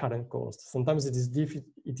claim your current cost. Sometimes it is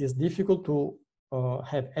difficult to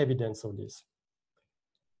have evidence of this.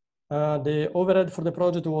 The overhead for the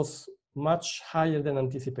project was much higher than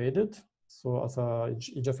anticipated. So as a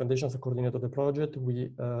EGF Foundation, as a coordinator of the project,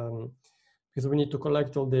 because we need to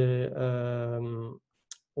collect all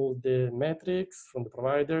the metrics from the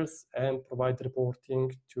providers and provide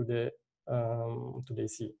reporting to the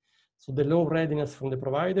EC. So the low readiness from the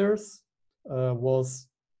providers was,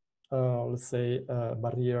 let's say, a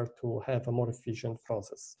barrier to have a more efficient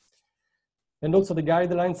process. And also the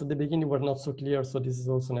guidelines at the beginning were not so clear, so this is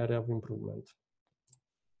also an area of improvement.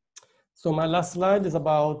 So my last slide is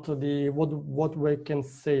about what we can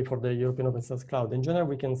say for the European Open Source Cloud. In general,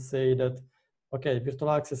 we can say that, okay,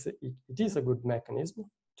 virtual access, it is a good mechanism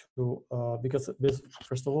to, because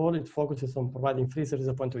first of all, it focuses on providing free service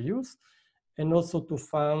at point of use, and also to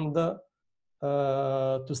fund, to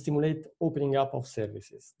stimulate opening up of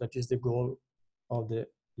services. That is the goal of the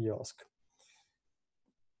EOSC.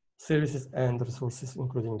 Services and resources,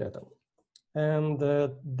 including data. And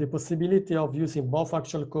the possibility of using both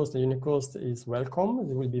actual cost and unit cost is welcome.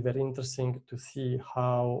 It will be very interesting to see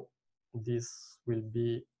how this will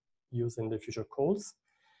be used in the future calls.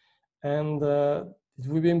 And it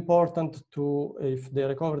will be important to, if they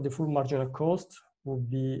recover the full marginal cost, would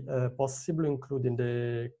be possible, including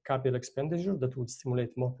the capital expenditure that would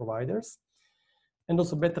stimulate more providers. And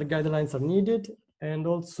also better guidelines are needed. And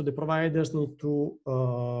also the providers need to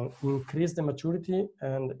increase the maturity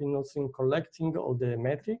and also in collecting all the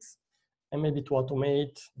metrics, and maybe to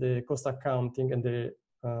automate the cost accounting and the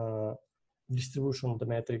distribution of the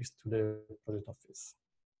metrics to the project office.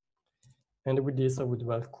 And with this, I would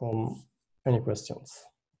welcome any questions.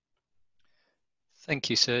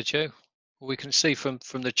 Thank you, Sergio. We can see from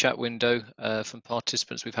the chat window from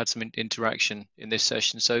participants, we've had some interaction in this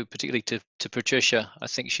session. So particularly to Patricia, I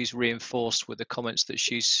think she's reinforced with the comments that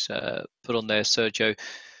she's put on there, Sergio,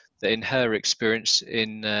 that in her experience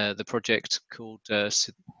in the project called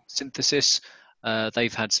Synthesis,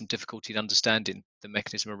 they've had some difficulty in understanding the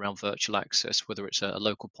mechanism around virtual access, whether it's a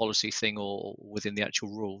local policy thing or within the actual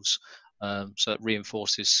rules. So it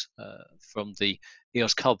reinforces from the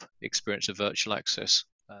EOSC-hub experience of virtual access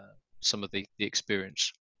some of the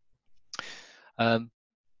experience.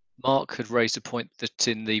 Mark had raised a point that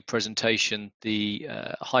in the presentation, the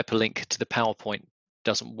hyperlink to the PowerPoint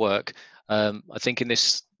doesn't work. I think in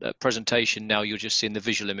this presentation now, you're just seeing the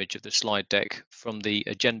visual image of the slide deck from the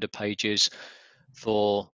agenda pages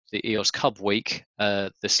for the EOSC-hub week.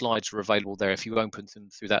 The slides are available there. If you open them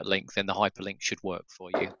through that link, then the hyperlink should work for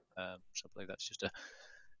you. So I believe that's just a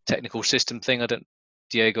technical system thing.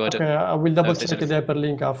 Diego, I will double check the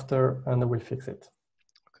hyperlink after and I will fix it.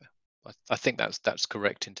 Okay, I think that's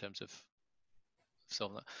correct in terms of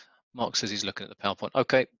solving that. Mark says he's looking at the PowerPoint.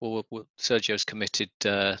 Okay, well, Sergio's committed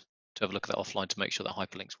to have a look at that offline to make sure that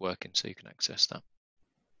hyperlink's working so you can access that.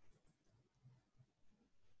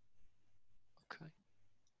 Okay.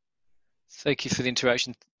 Thank you for the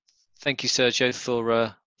interaction. Thank you, Sergio,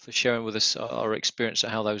 for sharing with us our experience of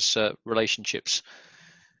how those relationships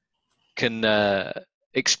can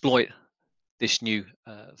exploit this new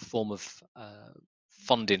form of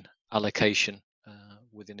funding allocation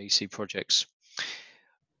within EC projects.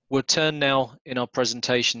 We'll turn now in our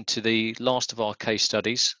presentation to the last of our case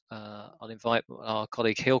studies. I'll invite our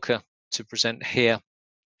colleague Hilke to present here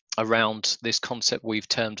around this concept we've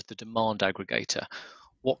termed the demand aggregator.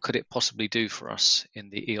 What could it possibly do for us in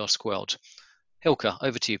the EOSC world? Hilke,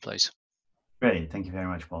 over to you, please. Great, thank you very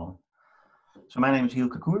much, Paul. So my name is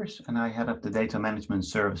Hilke Koers and I head up the data management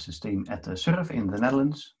services team at the SURF in the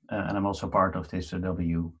Netherlands. And I'm also part of this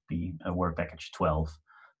WP Work Package 12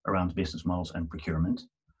 around business models and procurement.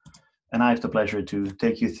 And I have the pleasure to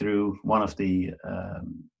take you through one of the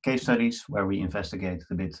case studies where we investigate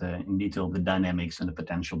a bit in detail the dynamics and the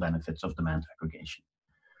potential benefits of demand aggregation.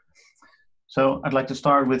 So I'd like to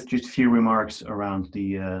start with just a few remarks around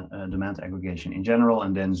the demand aggregation in general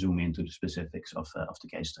and then zoom into the specifics of the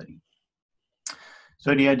case study.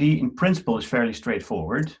 So the idea in principle is fairly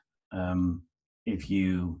straightforward. If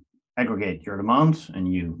you aggregate your demands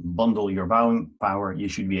and you bundle your buying power, you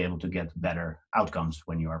should be able to get better outcomes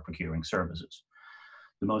when you are procuring services.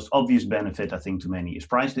 The most obvious benefit, I think, to many is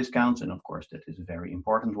price discounts, and of course that is a very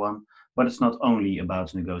important one. But it's not only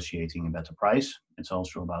about negotiating a better price, it's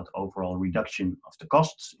also about overall reduction of the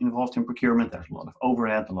costs involved in procurement. There's a lot of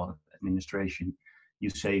overhead, a lot of administration.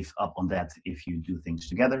 You save up on that if you do things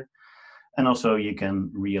together. And also you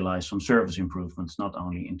can realize some service improvements, not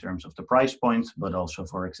only in terms of the price point, but also,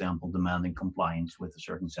 for example, demanding compliance with a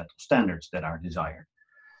certain set of standards that are desired.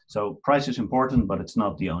 So price is important, but it's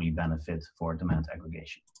not the only benefit for demand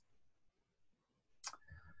aggregation.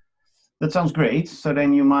 That sounds great. So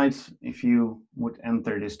then you might, if you would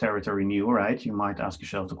enter this territory new, right, you might ask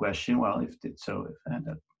yourself the question, well, if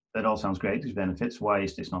that all sounds great, these benefits, why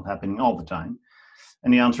is this not happening all the time?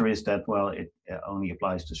 And the answer is that, well, it only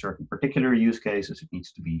applies to certain particular use cases. It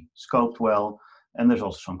needs to be scoped well, and there's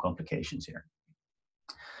also some complications here.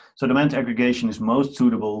 So demand aggregation is most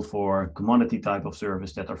suitable for commodity type of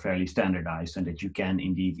service that are fairly standardized and that you can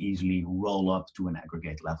indeed easily roll up to an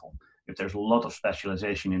aggregate level. If there's a lot of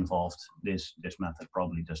specialization involved, this method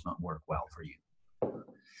probably does not work well for you.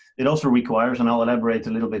 It also requires, and I'll elaborate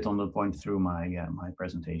a little bit on the point through my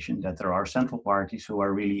presentation, that there are central parties who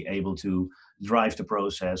are really able to drive the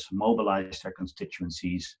process, mobilize their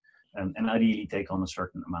constituencies, and ideally take on a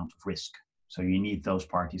certain amount of risk. So you need those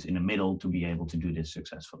parties in the middle to be able to do this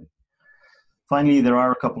successfully. Finally, there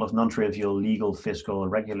are a couple of non-trivial legal, fiscal,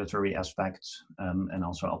 regulatory aspects, and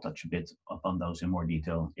also I'll touch a bit upon those in more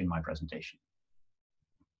detail in my presentation.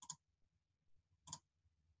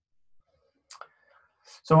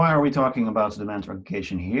 So why are we talking about demand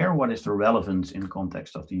aggregation here? What is the relevance in the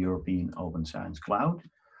context of the European Open Science Cloud?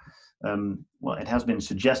 Well, it has been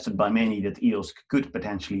suggested by many that EOSC could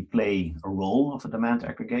potentially play a role of a demand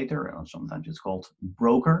aggregator, or sometimes it's called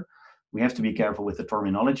broker. We have to be careful with the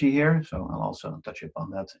terminology here, so I'll also touch upon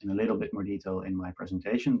that in a little bit more detail in my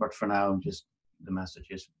presentation. But for now, just the message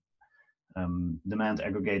is demand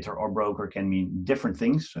aggregator or broker can mean different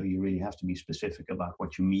things, so you really have to be specific about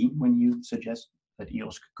what you mean when you suggest that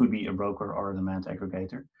EOSC could be a broker or a demand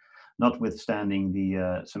aggregator. Notwithstanding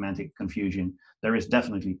the semantic confusion, there is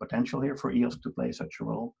definitely potential here for EOSC to play such a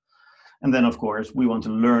role. And then, of course, we want to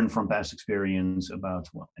learn from past experience about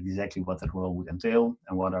exactly what that role would entail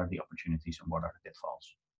and what are the opportunities and what are the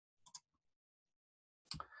pitfalls.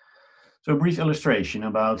 So a brief illustration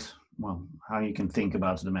about, well, how you can think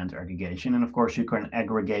about demand aggregation. And of course, you can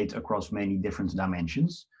aggregate across many different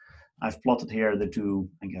dimensions. I've plotted here the two,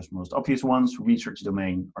 I guess, most obvious ones, research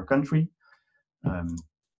domain or country.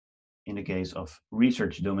 In the case of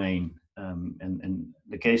research domain, and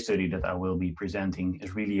the case study that I will be presenting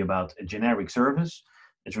is really about a generic service.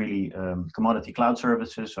 It's really commodity cloud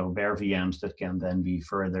services, so bare VMs that can then be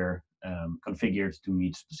further configured to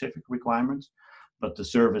meet specific requirements. But the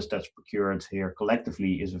service that's procured here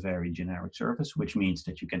collectively is a very generic service, which means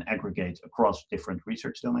that you can aggregate across different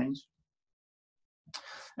research domains.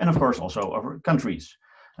 And of course also over countries.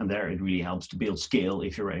 And there it really helps to build scale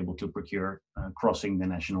if you're able to procure crossing the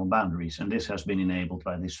national boundaries. And this has been enabled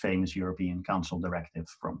by this famous European Council directive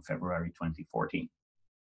from February 2014.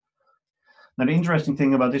 Now, the interesting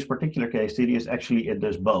thing about this particular case study is actually it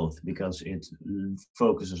does both, because it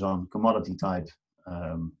focuses on commodity type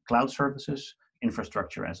cloud services,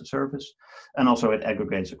 infrastructure as a service, and also it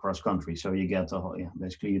aggregates across countries. So you get a,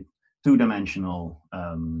 basically a two-dimensional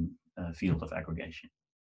field of aggregation.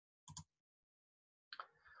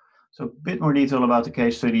 So a bit more detail about the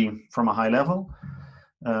case study from a high level.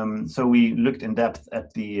 So we looked in depth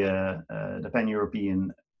at the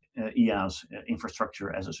pan-European IaaS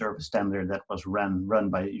infrastructure as a service standard that was run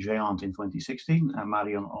by GÉANT in 2016.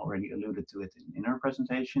 Marion already alluded to it in her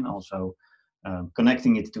presentation, also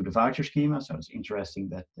connecting it to the voucher schema. So it's interesting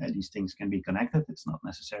that these things can be connected. It's not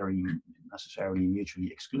necessarily mutually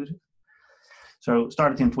exclusive. So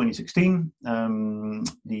started in 2016.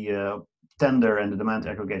 The tender and the demand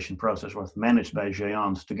aggregation process was managed by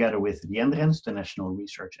GÉANT together with the NDRENS, the National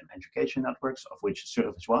Research and Education Networks, of which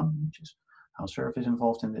SURF is one, which is how SURF is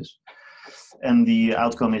involved in this. And the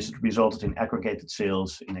outcome is it resulted in aggregated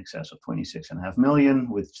sales in excess of 26.5 million,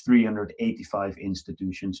 with 385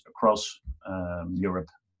 institutions across Europe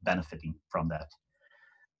benefiting from that.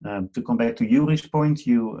 To come back to Yuri's point,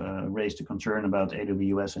 you raised a concern about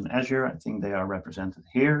AWS and Azure. I think they are represented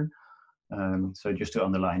here. So just to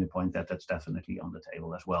underline the point that that's definitely on the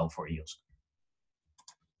table as well for EOSC.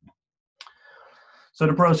 So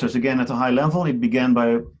the process, again, at a high level, it began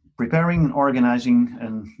by preparing and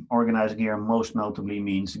organizing here most notably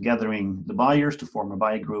means gathering the buyers to form a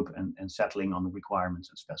buyer group and settling on the requirements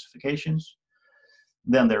and specifications.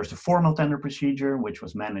 Then there's the formal tender procedure, which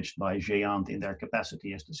was managed by GÉANT in their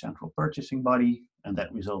capacity as the central purchasing body, and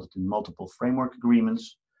that resulted in multiple framework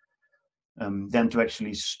agreements. Then to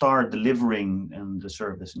actually start delivering the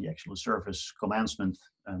service and the actual service commencement,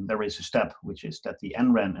 there is a step, which is that the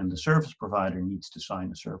NREN and the service provider needs to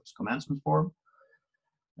sign a service commencement form.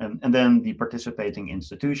 And then the participating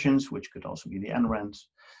institutions, which could also be the NRENs,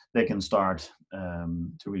 they can start to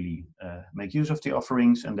really make use of the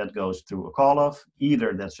offerings, and that goes through a call-off.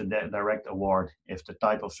 Either that's a direct award if the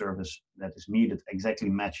type of service that is needed exactly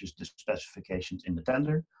matches the specifications in the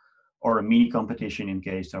tender, or a mini competition in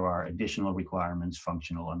case there are additional requirements,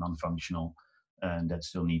 functional and non-functional, that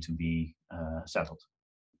still need to be settled.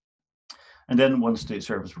 And then once the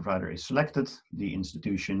service provider is selected, the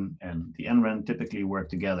institution and the NREN typically work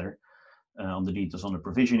together on the details on the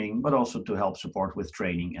provisioning, but also to help support with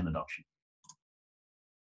training and adoption.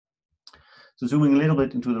 So zooming a little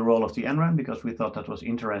bit into the role of the NREN, because we thought that was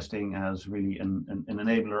interesting as really an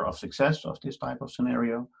enabler of success of this type of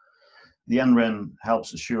scenario. The NREN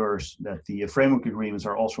helps assures that the framework agreements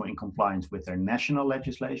are also in compliance with their national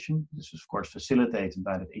legislation. This is of course facilitated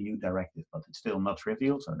by the EU directive, but it's still not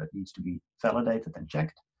trivial, so that needs to be validated and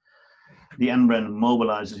checked. The NREN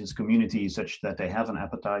mobilizes its community such that they have an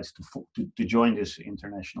appetite to join this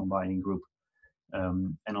international buying group,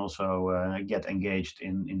 and also get engaged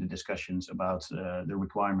in the discussions about the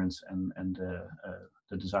requirements and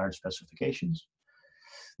the desired specifications.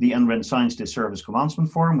 The NREN signs this service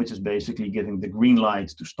commencement form, which is basically giving the green light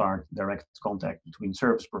to start direct contact between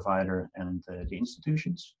service provider and the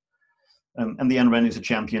institutions. And the NREN is a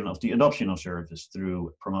champion of the adoption of service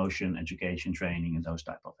through promotion, education, training, and those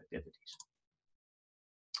type of activities.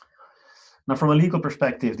 Now, from a legal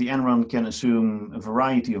perspective, the NREN can assume a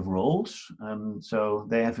variety of roles. So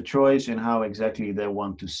they have a choice in how exactly they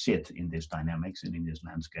want to sit in this dynamics and in this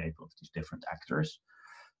landscape of these different actors.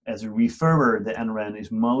 As a referrer, the NREN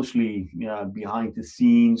is mostly behind the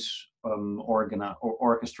scenes,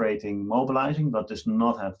 orchestrating, mobilizing, but does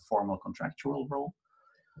not have a formal contractual role.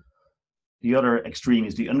 The other extreme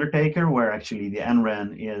is the undertaker, where actually the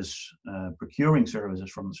NREN is procuring services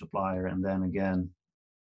from the supplier and then again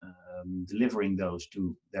delivering those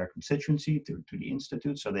to their constituency, to the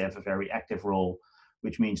institute. So they have a very active role,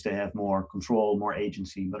 which means they have more control, more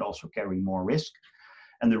agency, but also carry more risk.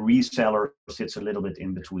 And the reseller sits a little bit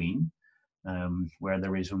in between, where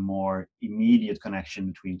there is a more immediate connection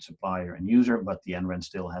between supplier and user, but the NREN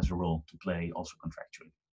still has a role to play also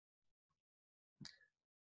contractually.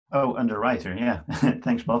 Oh, underwriter, yeah.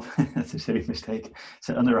 Thanks, Bob. That's a silly mistake. It's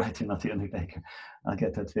an underwriter, not the undertaker. I'll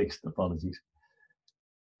get that fixed, apologies.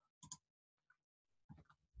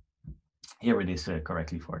 Here it is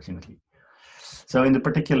correctly, fortunately. So in the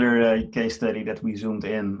particular case study that we zoomed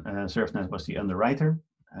in, SurfNet was the underwriter.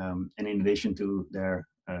 And in addition to their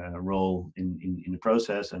role in the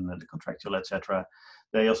process and the contractual, etc.,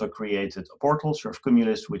 they also created a portal,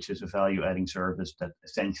 SurfCumulus, which is a value-adding service that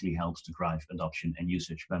essentially helps to drive adoption and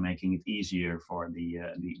usage by making it easier for the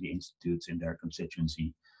institutes in their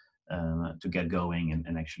constituency to get going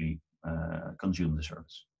and actually consume the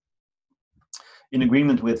service. In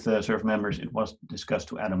agreement with SURF members, it was discussed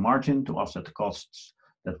to add a margin to offset the costs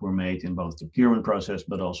that were made in both the procurement process,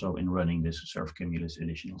 but also in running this SurfCumulus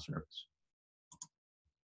additional service.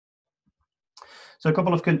 So a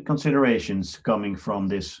couple of considerations coming from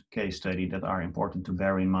this case study that are important to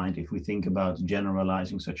bear in mind if we think about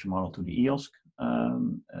generalizing such a model to the EOSC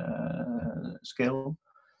scale.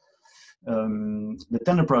 The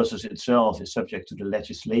tender process itself is subject to the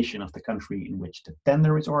legislation of the country in which the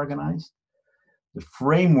tender is organized. The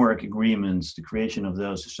framework agreements, the creation of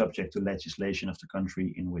those is subject to legislation of the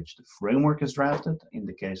country in which the framework is drafted. In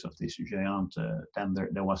the case of this GÉANT tender,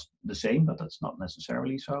 there was the same, but that's not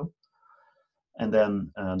necessarily so. And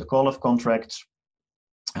then the call-off contracts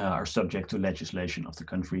are subject to legislation of the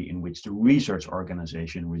country in which the research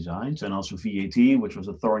organization resides. And also VAT, which was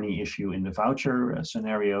a thorny issue in the voucher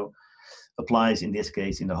scenario, applies in this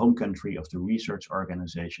case in the home country of the research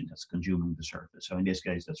organization that's consuming the service. So in this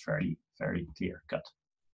case, that's fairly clear cut.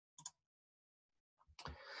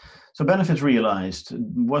 So benefits realized.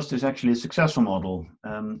 Was this actually a successful model?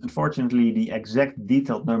 Unfortunately, the exact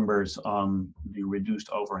detailed numbers on the reduced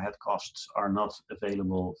overhead costs are not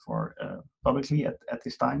available for publicly at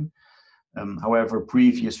this time. However,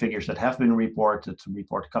 previous figures that have been reported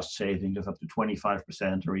report cost savings of up to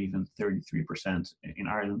 25% or even 33% in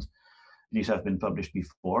Ireland. These have been published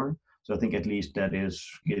before. So I think at least that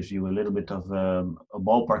gives you a little bit of a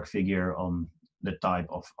ballpark figure on the type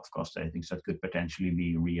of cost savings that could potentially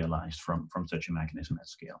be realized from such a mechanism at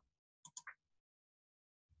scale.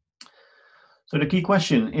 So the key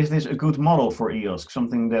question, is this a good model for EOSC?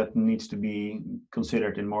 Something that needs to be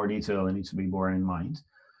considered in more detail and needs to be borne in mind.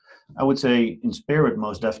 I would say in spirit,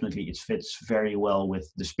 most definitely it fits very well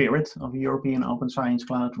with the spirit of the European Open Science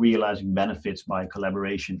Cloud, realizing benefits by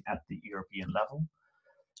collaboration at the European level.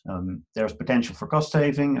 There's potential for cost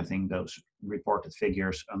saving. I think those reported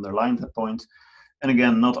figures underline that point. And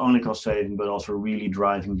again, not only cost saving, but also really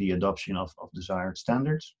driving the adoption of desired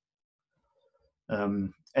standards.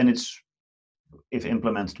 And it's, if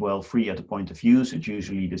implemented well, free at the point of use. It's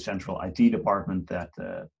usually the central IT department that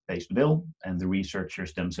pays the bill, and the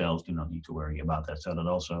researchers themselves do not need to worry about that. So that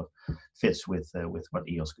also fits with what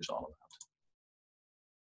EOSC is all about.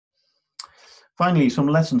 Finally, some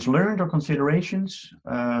lessons learned or considerations.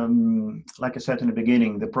 Like I said in the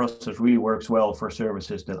beginning, the process really works well for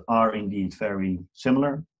services that are indeed very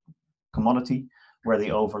similar, commodity, where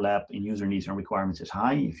the overlap in user needs and requirements is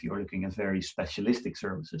high. If you're looking at very specialistic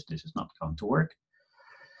services, this is not going to work.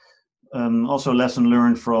 Also, lesson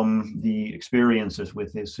learned from the experiences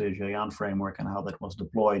with this GÉANT framework and how that was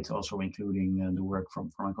deployed, also including the work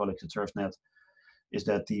from my colleagues at SurfNet, is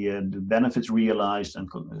that the benefits realized, and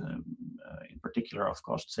in particular of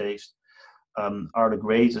cost saved, are the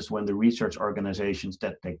greatest when the research organizations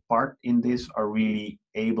that take part in this are really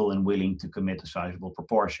able and willing to commit a sizable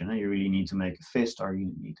proportion. And you really need to make a fist, or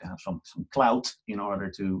you need to have some clout in order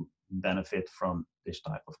to benefit from this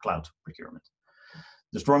type of cloud procurement.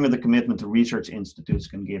 The stronger the commitment the research institutes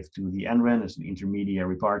can give to the NREN as an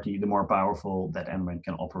intermediary party, the more powerful that NREN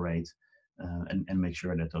can operate and make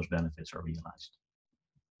sure that those benefits are realized.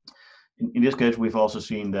 In this case, we've also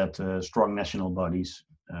seen that strong national bodies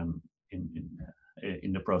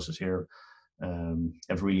in the process here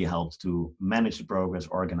have really helped to manage the progress,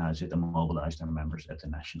 organize it, and mobilize their members at the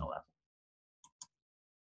national level.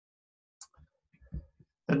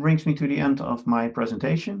 That brings me to the end of my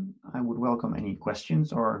presentation. I would welcome any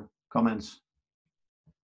questions or comments.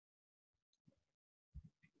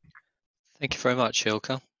 Thank you very much,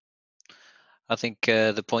 Hilke. I think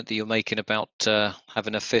the point that you're making about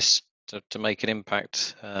having a fist to make an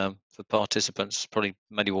impact for participants, probably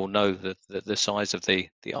many will know that the size of the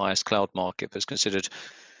IS cloud market was considered,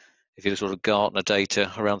 if you sort of Gartner data,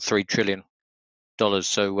 around $3 trillion.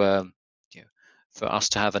 So you know, for us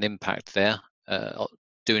to have an impact there,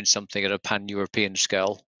 doing something at a pan-European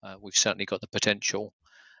scale, we've certainly got the potential.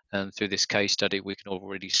 And through this case study, we can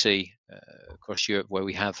already see across Europe where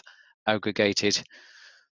we have aggregated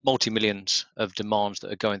multi-millions of demands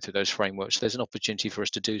that are going through those frameworks. There's an opportunity for us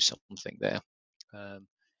to do something there.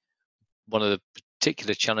 One of the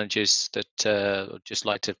particular challenges that I'd just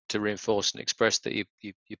like to reinforce and express that you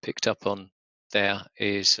picked up on there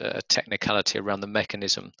is a technicality around the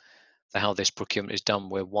mechanism for how this procurement is done,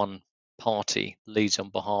 where one party leads on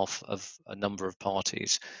behalf of a number of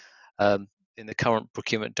parties. In the current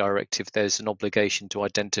procurement directive, there's an obligation to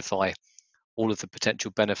identify all of the potential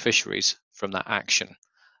beneficiaries from that action.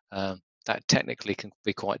 That technically can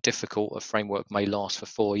be quite difficult. A framework may last for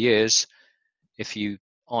 4 years. If you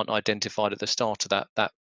aren't identified at the start of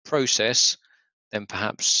that process, then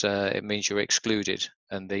perhaps it means you're excluded.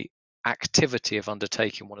 And the activity of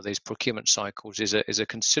undertaking one of these procurement cycles is a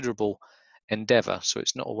considerable endeavor. So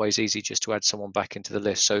it's not always easy just to add someone back into the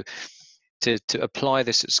list. So to apply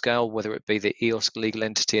this at scale, whether it be the EOSC legal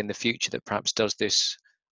entity in the future that perhaps does this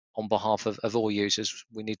on behalf of all users,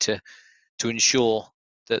 we need to ensure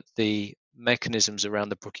that the mechanisms around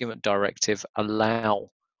the procurement directive allow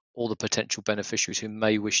all the potential beneficiaries who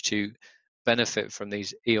may wish to benefit from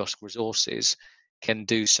these EOSC resources can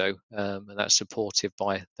do so, and that's supported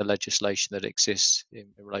by the legislation that exists in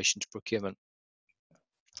relation to procurement.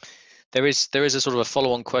 There is a sort of a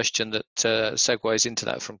follow-on question that segues into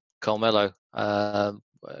that from Carmelo. Carmelo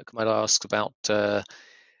asks about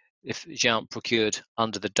if GÉANT procured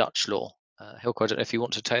under the Dutch law. Hilke, I don't know if you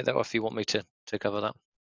want to take that or if you want me to cover that.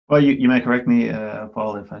 Well, you may correct me,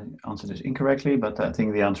 Paul, if I answer this incorrectly, but I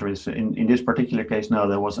think the answer is in this particular case, no,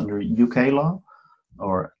 that was under UK law,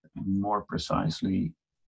 or more precisely,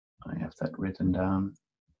 I have that written down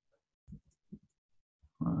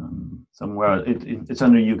somewhere. It's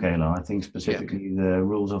under UK law, I think specifically the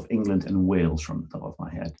rules of England and Wales from the top of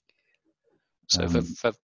my head. So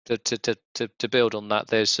to build on that,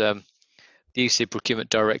 there's the EC procurement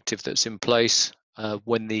directive that's in place.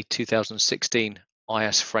 When the 2016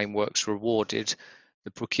 IS frameworks were awarded,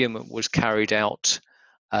 the procurement was carried out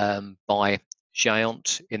by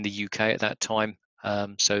GÉANT in the UK at that time.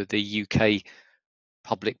 So the UK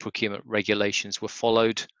public procurement regulations were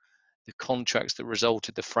followed. The contracts that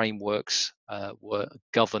resulted, the frameworks, were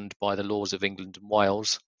governed by the laws of England and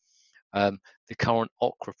Wales. The current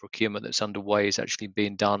OCRA procurement that's underway is actually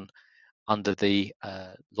being done under the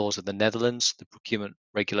laws of the Netherlands, the procurement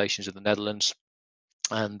regulations of the Netherlands,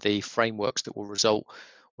 and the frameworks that will result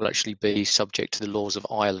will actually be subject to the laws of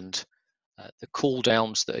Ireland. The call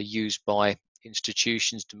downs that are used by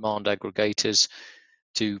institutions, demand aggregators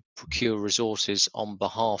to procure resources on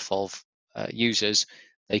behalf of users,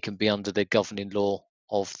 they can be under the governing law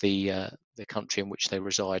of the country in which they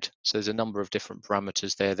reside. So there's a number of different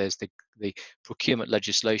parameters there. There's the procurement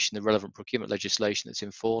legislation, the relevant procurement legislation that's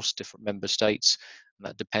enforced, different member states, and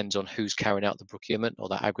that depends on who's carrying out the procurement or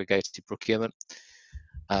that aggregated procurement.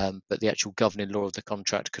 But the actual governing law of the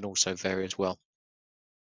contract can also vary as well.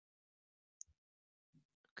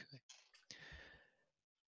 Okay.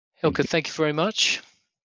 Hilke, thank you very much.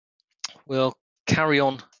 We'll carry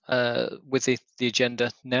on with the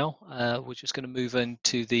agenda now. We're just going to move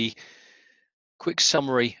into the quick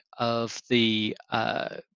summary of the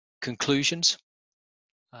conclusions.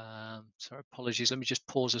 Sorry, apologies. Let me just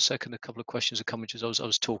pause a second. A couple of questions are coming as I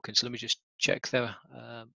was talking, so let me just check there.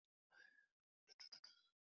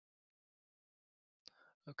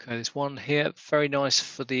 Okay, there's one here. Very nice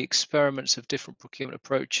for the experiments of different procurement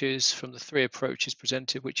approaches. From the 3 approaches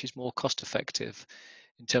presented, which is more cost effective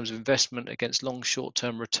in terms of investment against long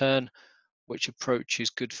short-term return? Which approach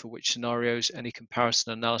is good for which scenarios? Any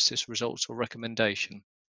comparison, analysis, results, or recommendation?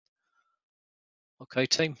 Okay,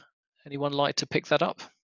 team, anyone like to pick that up?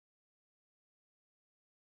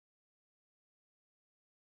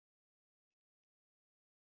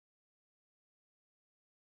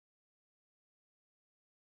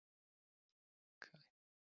 Okay.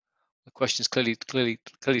 The question is clearly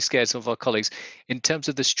scared some of our colleagues. In terms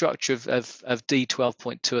of the structure of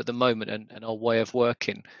D12.2 at the moment and our way of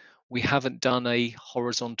working, we haven't done a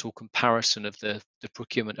horizontal comparison of the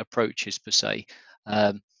procurement approaches per se.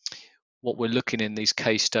 What we're looking in these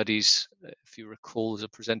case studies, if you recall, as I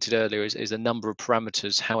presented earlier, is a number of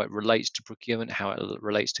parameters, how it relates to procurement, how it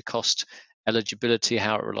relates to cost eligibility,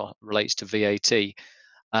 how it relates to VAT.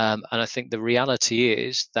 And I think the reality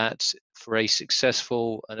is that for a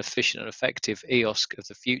successful and efficient and effective EOSC of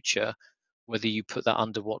the future, whether you put that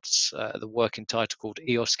under what's the working title called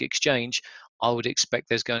EOSC Exchange, I would expect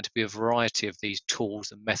there's going to be a variety of these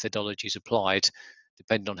tools and methodologies applied,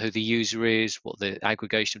 depending on who the user is, what the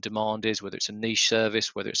aggregation of demand is, whether it's a niche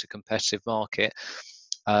service, whether it's a competitive market,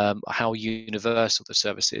 how universal the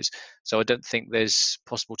service is. So I don't think there's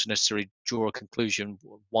possible to necessarily draw a conclusion,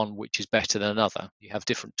 one which is better than another. You have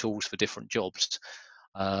different tools for different jobs.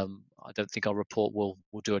 I don't think our report will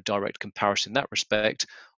do a direct comparison in that respect.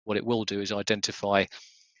 What it will do is identify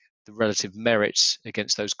the relative merits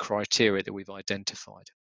against those criteria that we've identified.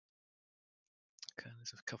 Okay,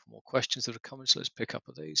 there's a couple more questions that have come in, so let's pick up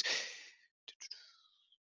with these.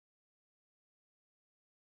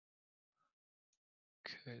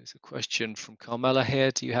 Okay, there's a question from Carmela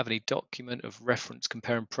here. Do you have any document of reference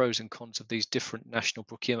comparing pros and cons of these different national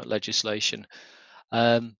procurement legislation?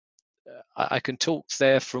 I can talk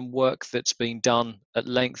there from work that's been done at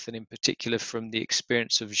length, and in particular from the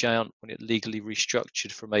experience of GÉANT when it legally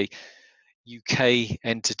restructured from a UK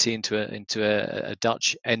entity into a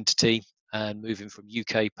Dutch entity, and moving from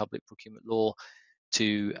UK public procurement law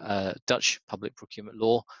to Dutch public procurement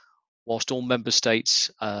law. Whilst all member states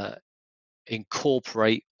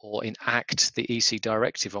incorporate or enact the EC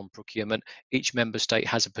directive on procurement, each member state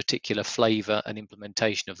has a particular flavour and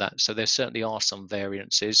implementation of that. So there certainly are some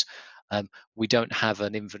variances. We don't have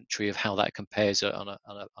an inventory of how that compares on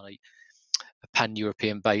a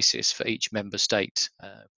pan-European basis for each member state.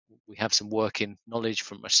 We have some working knowledge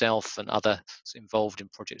from myself and others involved in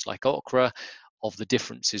projects like OCRA of the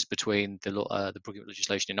differences between the procurement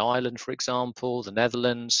legislation in Ireland, for example, the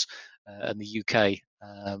Netherlands, and the UK,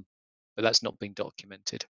 but that's not been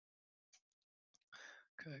documented.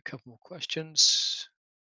 Okay, a couple more questions.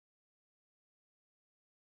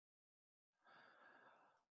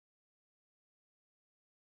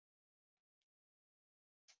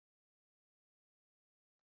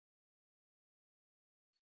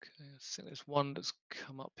 Okay, I think there's one that's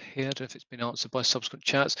come up here. I don't know if it's been answered by subsequent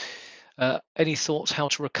chats. Any thoughts how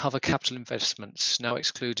to recover capital investments now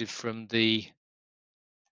excluded from the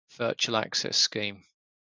virtual access scheme?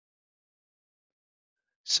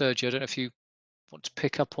 Sergio, I don't know if you want to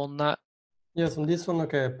pick up on that. Yes, on this one,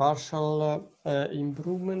 okay, partial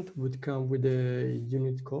improvement would come with the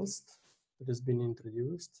unit cost that has been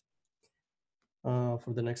introduced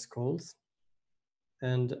for the next calls.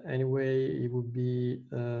 And anyway, it would be,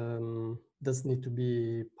 does need to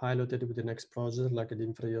be piloted with the next project, like the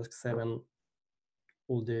EOSC 7.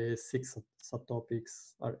 All the 6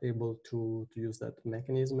 subtopics are able to use that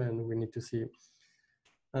mechanism, and we need to see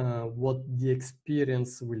what the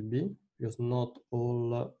experience will be, because not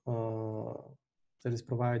all service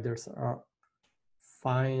providers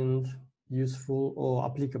find useful or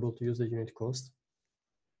applicable to use the unit cost.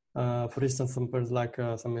 For instance, some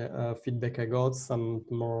feedback I got, some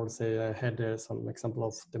more say I had some example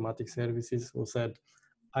of thematic services who said,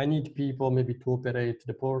 I need people maybe to operate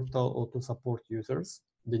the portal or to support users,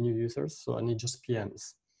 the new users. So I need just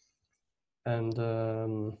PMs. And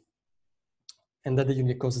that the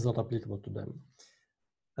unit cost is not applicable to them.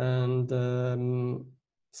 And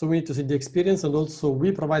so we need to see the experience, and also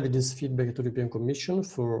we provided this feedback to the European Commission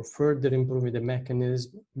for further improving the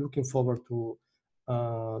mechanism, looking forward to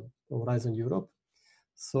Horizon Europe.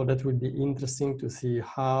 So that will be interesting to see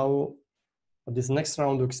how this next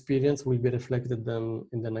round of experience will be reflected then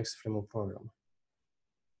in the next framework program.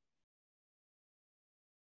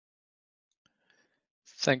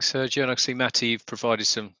 Thanks, Sergio. And I see, Matty, you've provided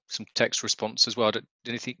some text response as well.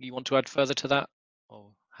 Anything you want to add further to that?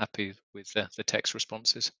 Or happy with the text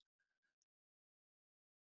responses?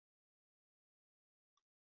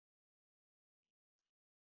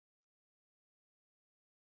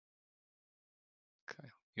 Okay,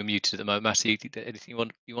 you're muted at the moment, Matty. Anything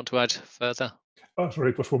you want to add further? Oh,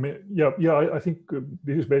 sorry, it was for me. Yeah. I think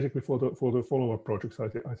this is basically for the follow-up projects.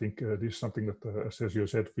 I think this is something that, as Sergio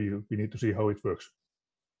said, we need to see how it works.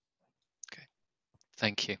 Okay,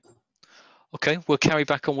 thank you. Okay, we'll carry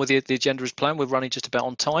back on with the agenda as planned. We're running just about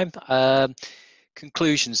on time.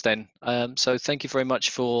 Conclusions then. So thank you very much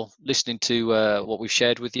for listening to what we've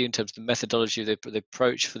shared with you in terms of the methodology, the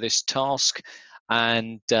approach for this task,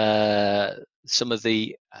 and some of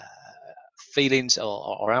the feelings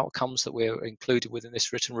or outcomes that we're included within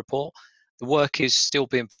this written report. The work is still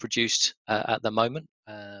being produced at the moment.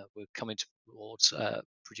 We're coming towards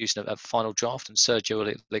producing a final draft, and Sergio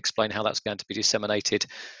will explain how that's going to be disseminated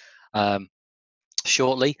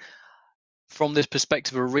shortly. From this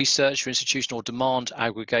perspective of a researcher, institutional demand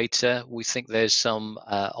aggregator, we think there's some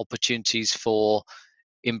opportunities for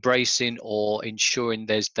embracing or ensuring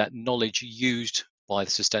there's that knowledge used by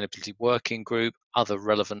the Sustainability Working Group, other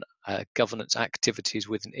relevant governance activities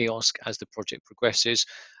within EOSC as the project progresses,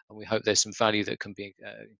 and we hope there's some value that can be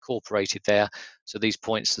incorporated there. So these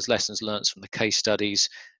points, there's lessons learned from the case studies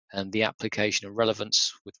and the application and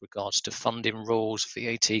relevance with regards to funding rules,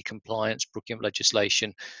 VAT compliance, procurement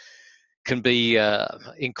legislation, can be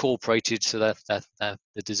incorporated so that they're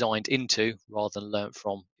designed into rather than learnt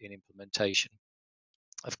from in implementation.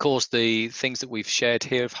 Of course, the things that we've shared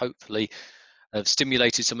here have hopefully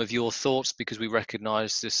stimulated some of your thoughts, because we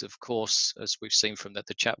recognise this, of course, as we've seen from the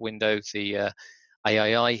chat window, the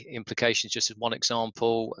AII implications, just as one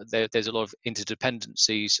example. There's a lot of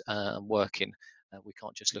interdependencies working. We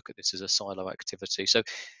can't just look at this as a silo activity. So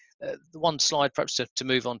the one slide perhaps to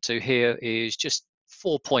move on to here is just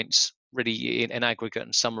 4 points really in aggregate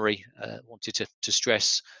and summary wanted to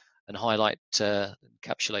stress and highlight,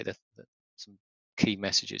 encapsulate some key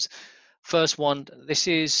messages. First one, this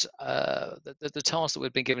is the task that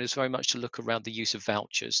we've been given is very much to look around the use of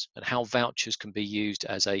vouchers and how vouchers can be used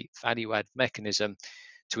as a value-add mechanism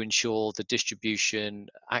to ensure the distribution,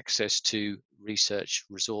 access to research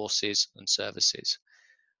resources and services.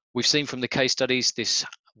 We've seen from the case studies this,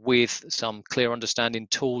 with some clear understanding,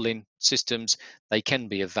 tooling, systems, they can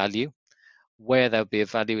be of value. Where there'll be a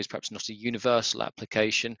value is perhaps not a universal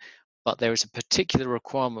application, but there is a particular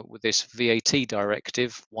requirement with this VAT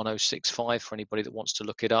directive 1065 for anybody that wants to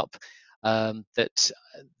look it up, that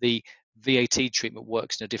the VAT treatment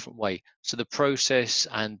works in a different way. So the process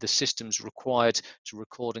and the systems required to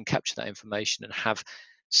record and capture that information and have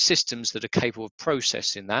systems that are capable of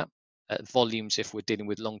processing that at volumes, if we're dealing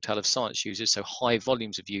with long tail of science users, so high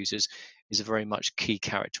volumes of users, is a very much key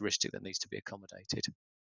characteristic that needs to be accommodated.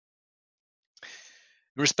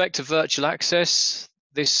 In respect to virtual access,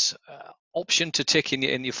 this option to tick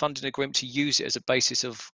in your funding agreement to use it as a basis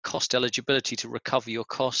of cost eligibility to recover your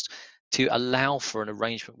cost, to allow for an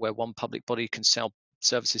arrangement where one public body can sell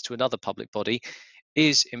services to another public body,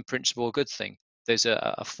 is in principle a good thing. There's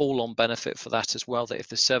a fall-on benefit for that as well, that if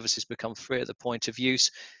the services become free at the point of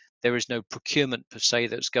use, there is no procurement per se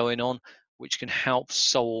that's going on, which can help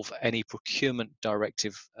solve any procurement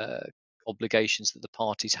directive obligations that the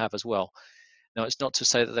parties have as well. Now, it's not to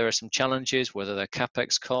say that there are some challenges, whether they're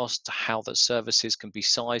capex costs, how the services can be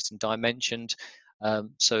sized and dimensioned.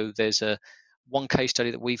 So there's one case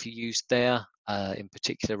study that we've used there, in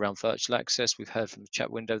particular around virtual access. We've heard from the chat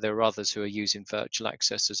window, there are others who are using virtual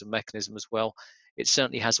access as a mechanism as well. It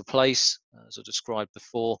certainly has a place, as I described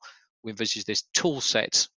before. We envisage this tool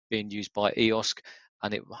set being used by EOSC,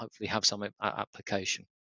 and it will hopefully have some application.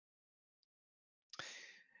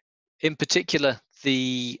 In particular,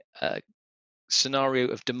 the scenario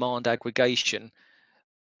of demand aggregation,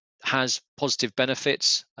 has positive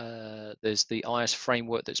benefits. There's the IS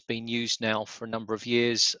framework that's been used now for a number of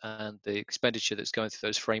years, and the expenditure that's going through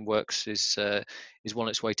those frameworks is well on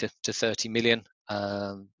its way to 30 million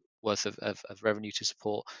worth of revenue to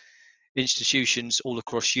support institutions all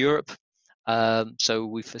across Europe. So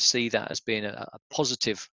we foresee that as being a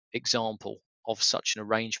positive example of such an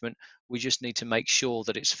arrangement. We just need to make sure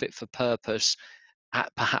that it's fit for purpose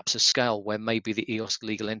at perhaps a scale where maybe the EOSC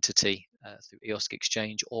legal entity through EOSC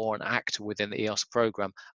Exchange or an actor within the EOSC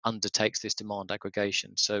program undertakes this demand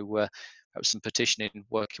aggregation. So perhaps some petitioning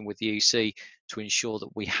working with the EC to ensure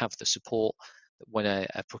that we have the support that when a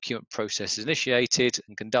procurement process is initiated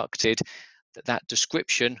and conducted, that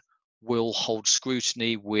description will hold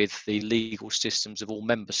scrutiny with the legal systems of all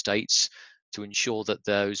member states to ensure that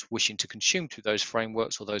those wishing to consume through those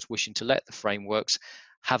frameworks or those wishing to let the frameworks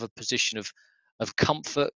have a position of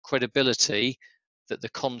comfort, credibility, that the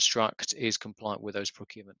construct is compliant with those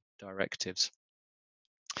procurement directives.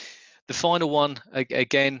 The final one,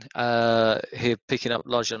 again, here picking up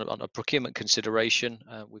largely on a procurement consideration,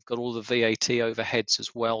 we've got all the VAT overheads as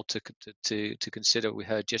well to consider. We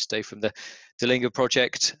heard yesterday from the Deliverable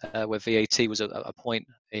project where VAT was a point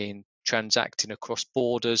in transacting across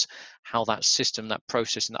borders, how that system, that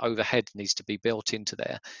process and that overhead needs to be built into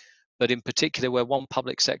there. But in particular, where one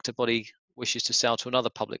public sector body wishes to sell to another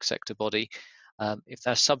public sector body, if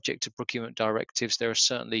they're subject to procurement directives, there are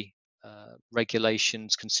certainly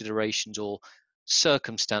regulations, considerations, or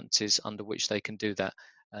circumstances under which they can do that.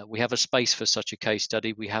 We have a space for such a case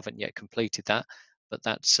study. We haven't yet completed that, but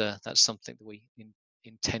that's something that we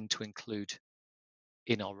intend to include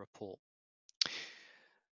in our report.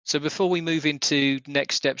 So before we move into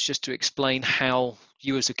next steps, just to explain how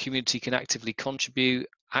you as a community can actively contribute,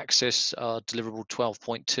 access our Deliverable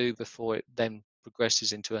 12.2 before it then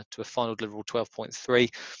progresses into a final Deliverable 12.3.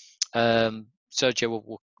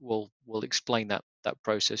 Sergio will explain that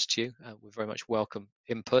process to you. We very much welcome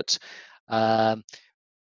input.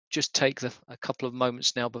 Just take a couple of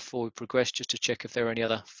moments now before we progress, just to check if there are any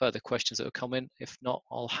other further questions that will come in. If not,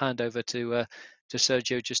 I'll hand over to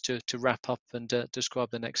Sergio just to wrap up and describe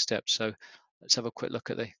the next steps. So let's have a quick look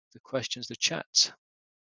at the questions, the chats.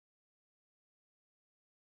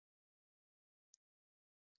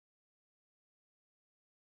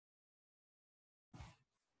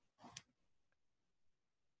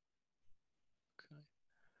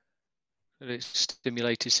 It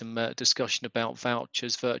stimulated some discussion about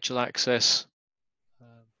vouchers, virtual access,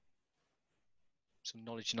 some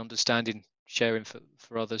knowledge and understanding sharing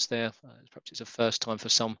for others there. Perhaps it's a first time for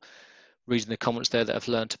some reading the comments there that have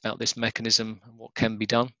learned about this mechanism and what can be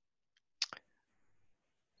done.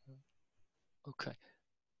 Okay,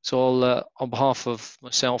 so I'll, on behalf of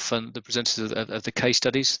myself and the presenters of the case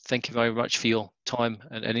studies, thank you very much for your time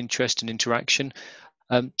and interest and interaction.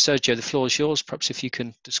 Sergio, the floor is yours. Perhaps if you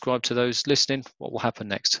can describe to those listening what will happen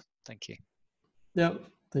next. Thank you. Yeah,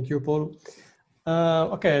 thank you, Paul.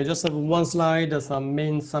 Okay, I just have one slide as a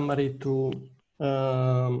main summary to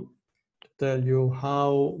tell you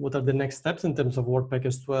what are the next steps in terms of Work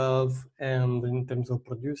Package 12 and in terms of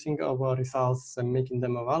producing our results and making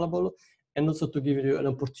them available, and also to give you an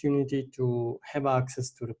opportunity to have access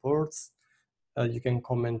to reports you can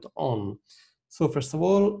comment on. So first of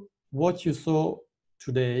all, what you saw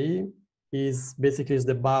today is basically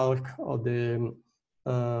the bulk of the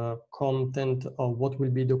content of what will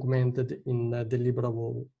be documented in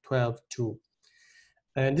Deliverable 12.2.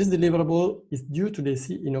 And this deliverable is due to the EC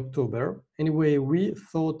in October. Anyway, we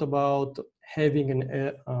thought about having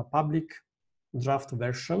a public draft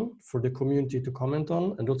version for the community to comment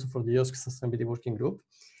on, and also for the EOSC Sustainability Working Group.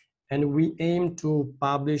 And we aim to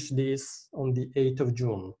publish this on the 8th of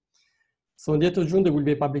June. So on the 8th of June, there will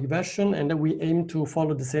be a public version, and then we aim to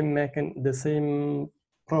follow the same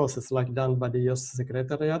process like done by the EOSC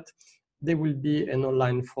Secretariat. There will be an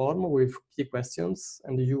online form with key questions,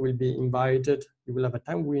 and you will be invited. You will have a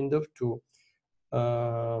time window to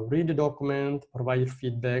read the document, provide your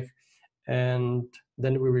feedback, and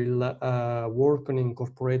then we will work on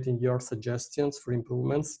incorporating your suggestions for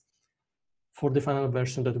improvements for the final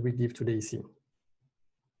version that we give to the EC.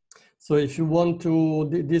 So if you want to,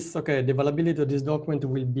 the availability of this document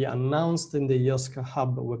will be announced in the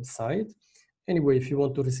EOSC-hub website. Anyway, if you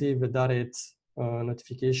want to receive a direct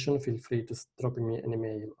notification, feel free to drop me an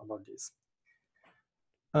email about this.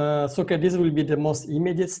 This will be the most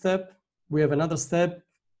immediate step. We have another step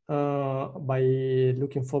by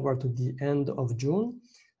looking forward to the end of June.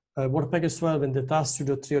 Work Package 12 and the Task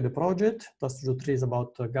Studio 3 of the project. Task Studio 3 is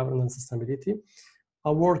about governance and sustainability.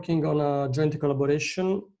 Are working on a joint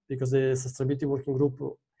collaboration because the Sustainability Working Group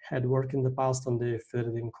had worked in the past on the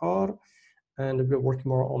Federating Core. and we're working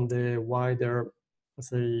more on the wider,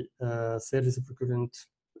 say, service procurement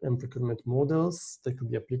and procurement models that could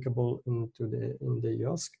be applicable into in the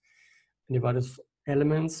EOSC and the various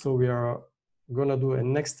elements. So we are gonna do a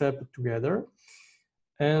next step together.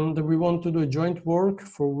 And we want to do a joint work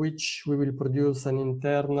for which we will produce an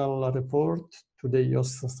internal report to the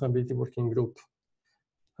EOSC Sustainability Working Group.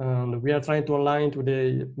 And we are trying to align to the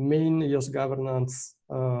main EOSC governance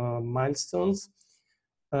milestones.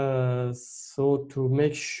 So to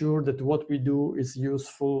make sure that what we do is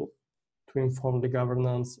useful to inform the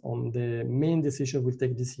governance on the main decision we'll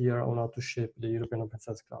take this year on how to shape the European Open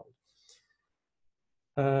Science Cloud.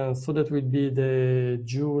 So that will be the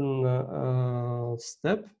June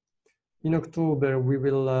step. In October, we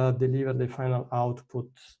will deliver the final output,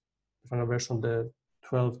 the final version of the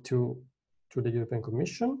 12.2 to the European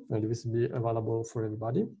Commission, and this will be available for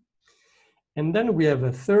everybody. And then we have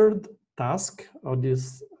a third task of this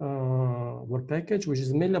work package, which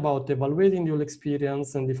is mainly about evaluating the whole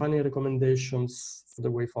experience and defining recommendations for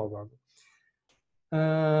the way forward.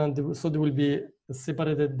 So there will be a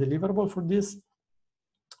separated deliverable for this.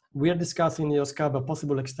 We are discussing in EOSC-hub a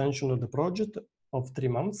possible extension of the project of 3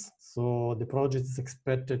 months. So the project is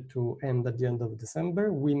expected to end at the end of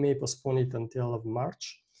December. We may postpone it until of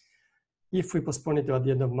March. If we postpone it at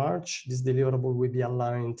the end of March, this deliverable will be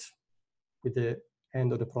aligned with the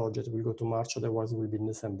end of the project. We'll go to March, otherwise it will be in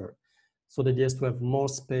December. So the idea is to have more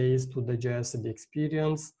space to digest the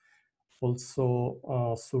experience, also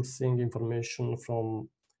sourcing information from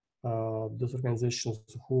those organizations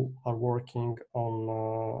who are working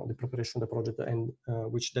on the preparation of the project and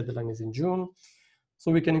which deadline is in June.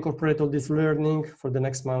 So we can incorporate all this learning for the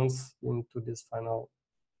next months into this final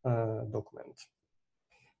document.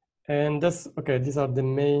 And that's, okay, these are the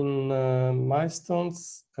main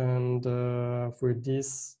milestones. And for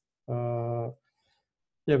this,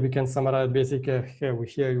 yeah, we can summarize basically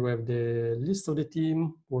here you have the list of the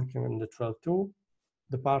team working on the 12.2,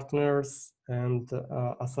 the partners, and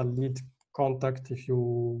as a lead contact, if you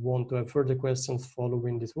want to have further questions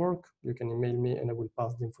following this work, you can email me and I will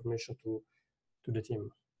pass the information to the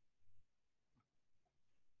team.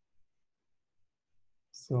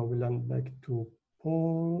 So we'll hand back to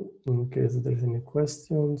Paul in case there's any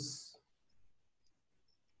questions.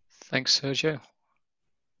 Thanks, Sergio.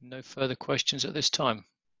 No further questions at this time.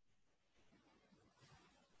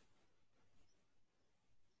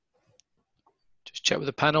 Just check with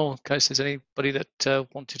the panel in case there's anybody that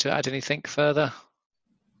wanted to add anything further.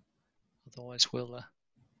 Otherwise, we'll.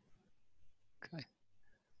 Okay.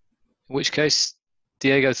 In which case,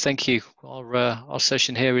 Diego, thank you. Our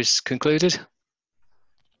session here is concluded.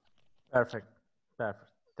 Perfect.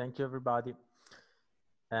 Perfect. Thank you, everybody.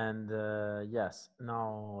 And yes,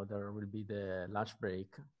 now there will be the lunch break,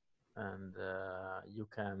 and you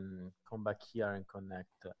can come back here and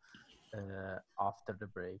connect after the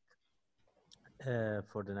break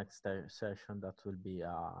for the next session. That will be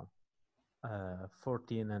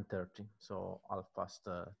 14 and 30, so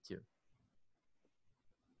 2:30.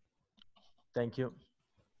 Thank you.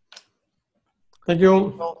 Thank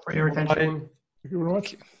you For your attention. Thank you very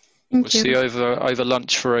much. We'll see you over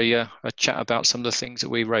lunch for a chat about some of the things that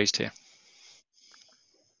we raised here.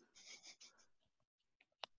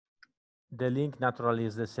 The link naturally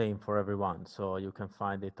is the same for everyone, so you can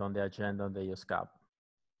find it on the agenda on the EOSC-hub.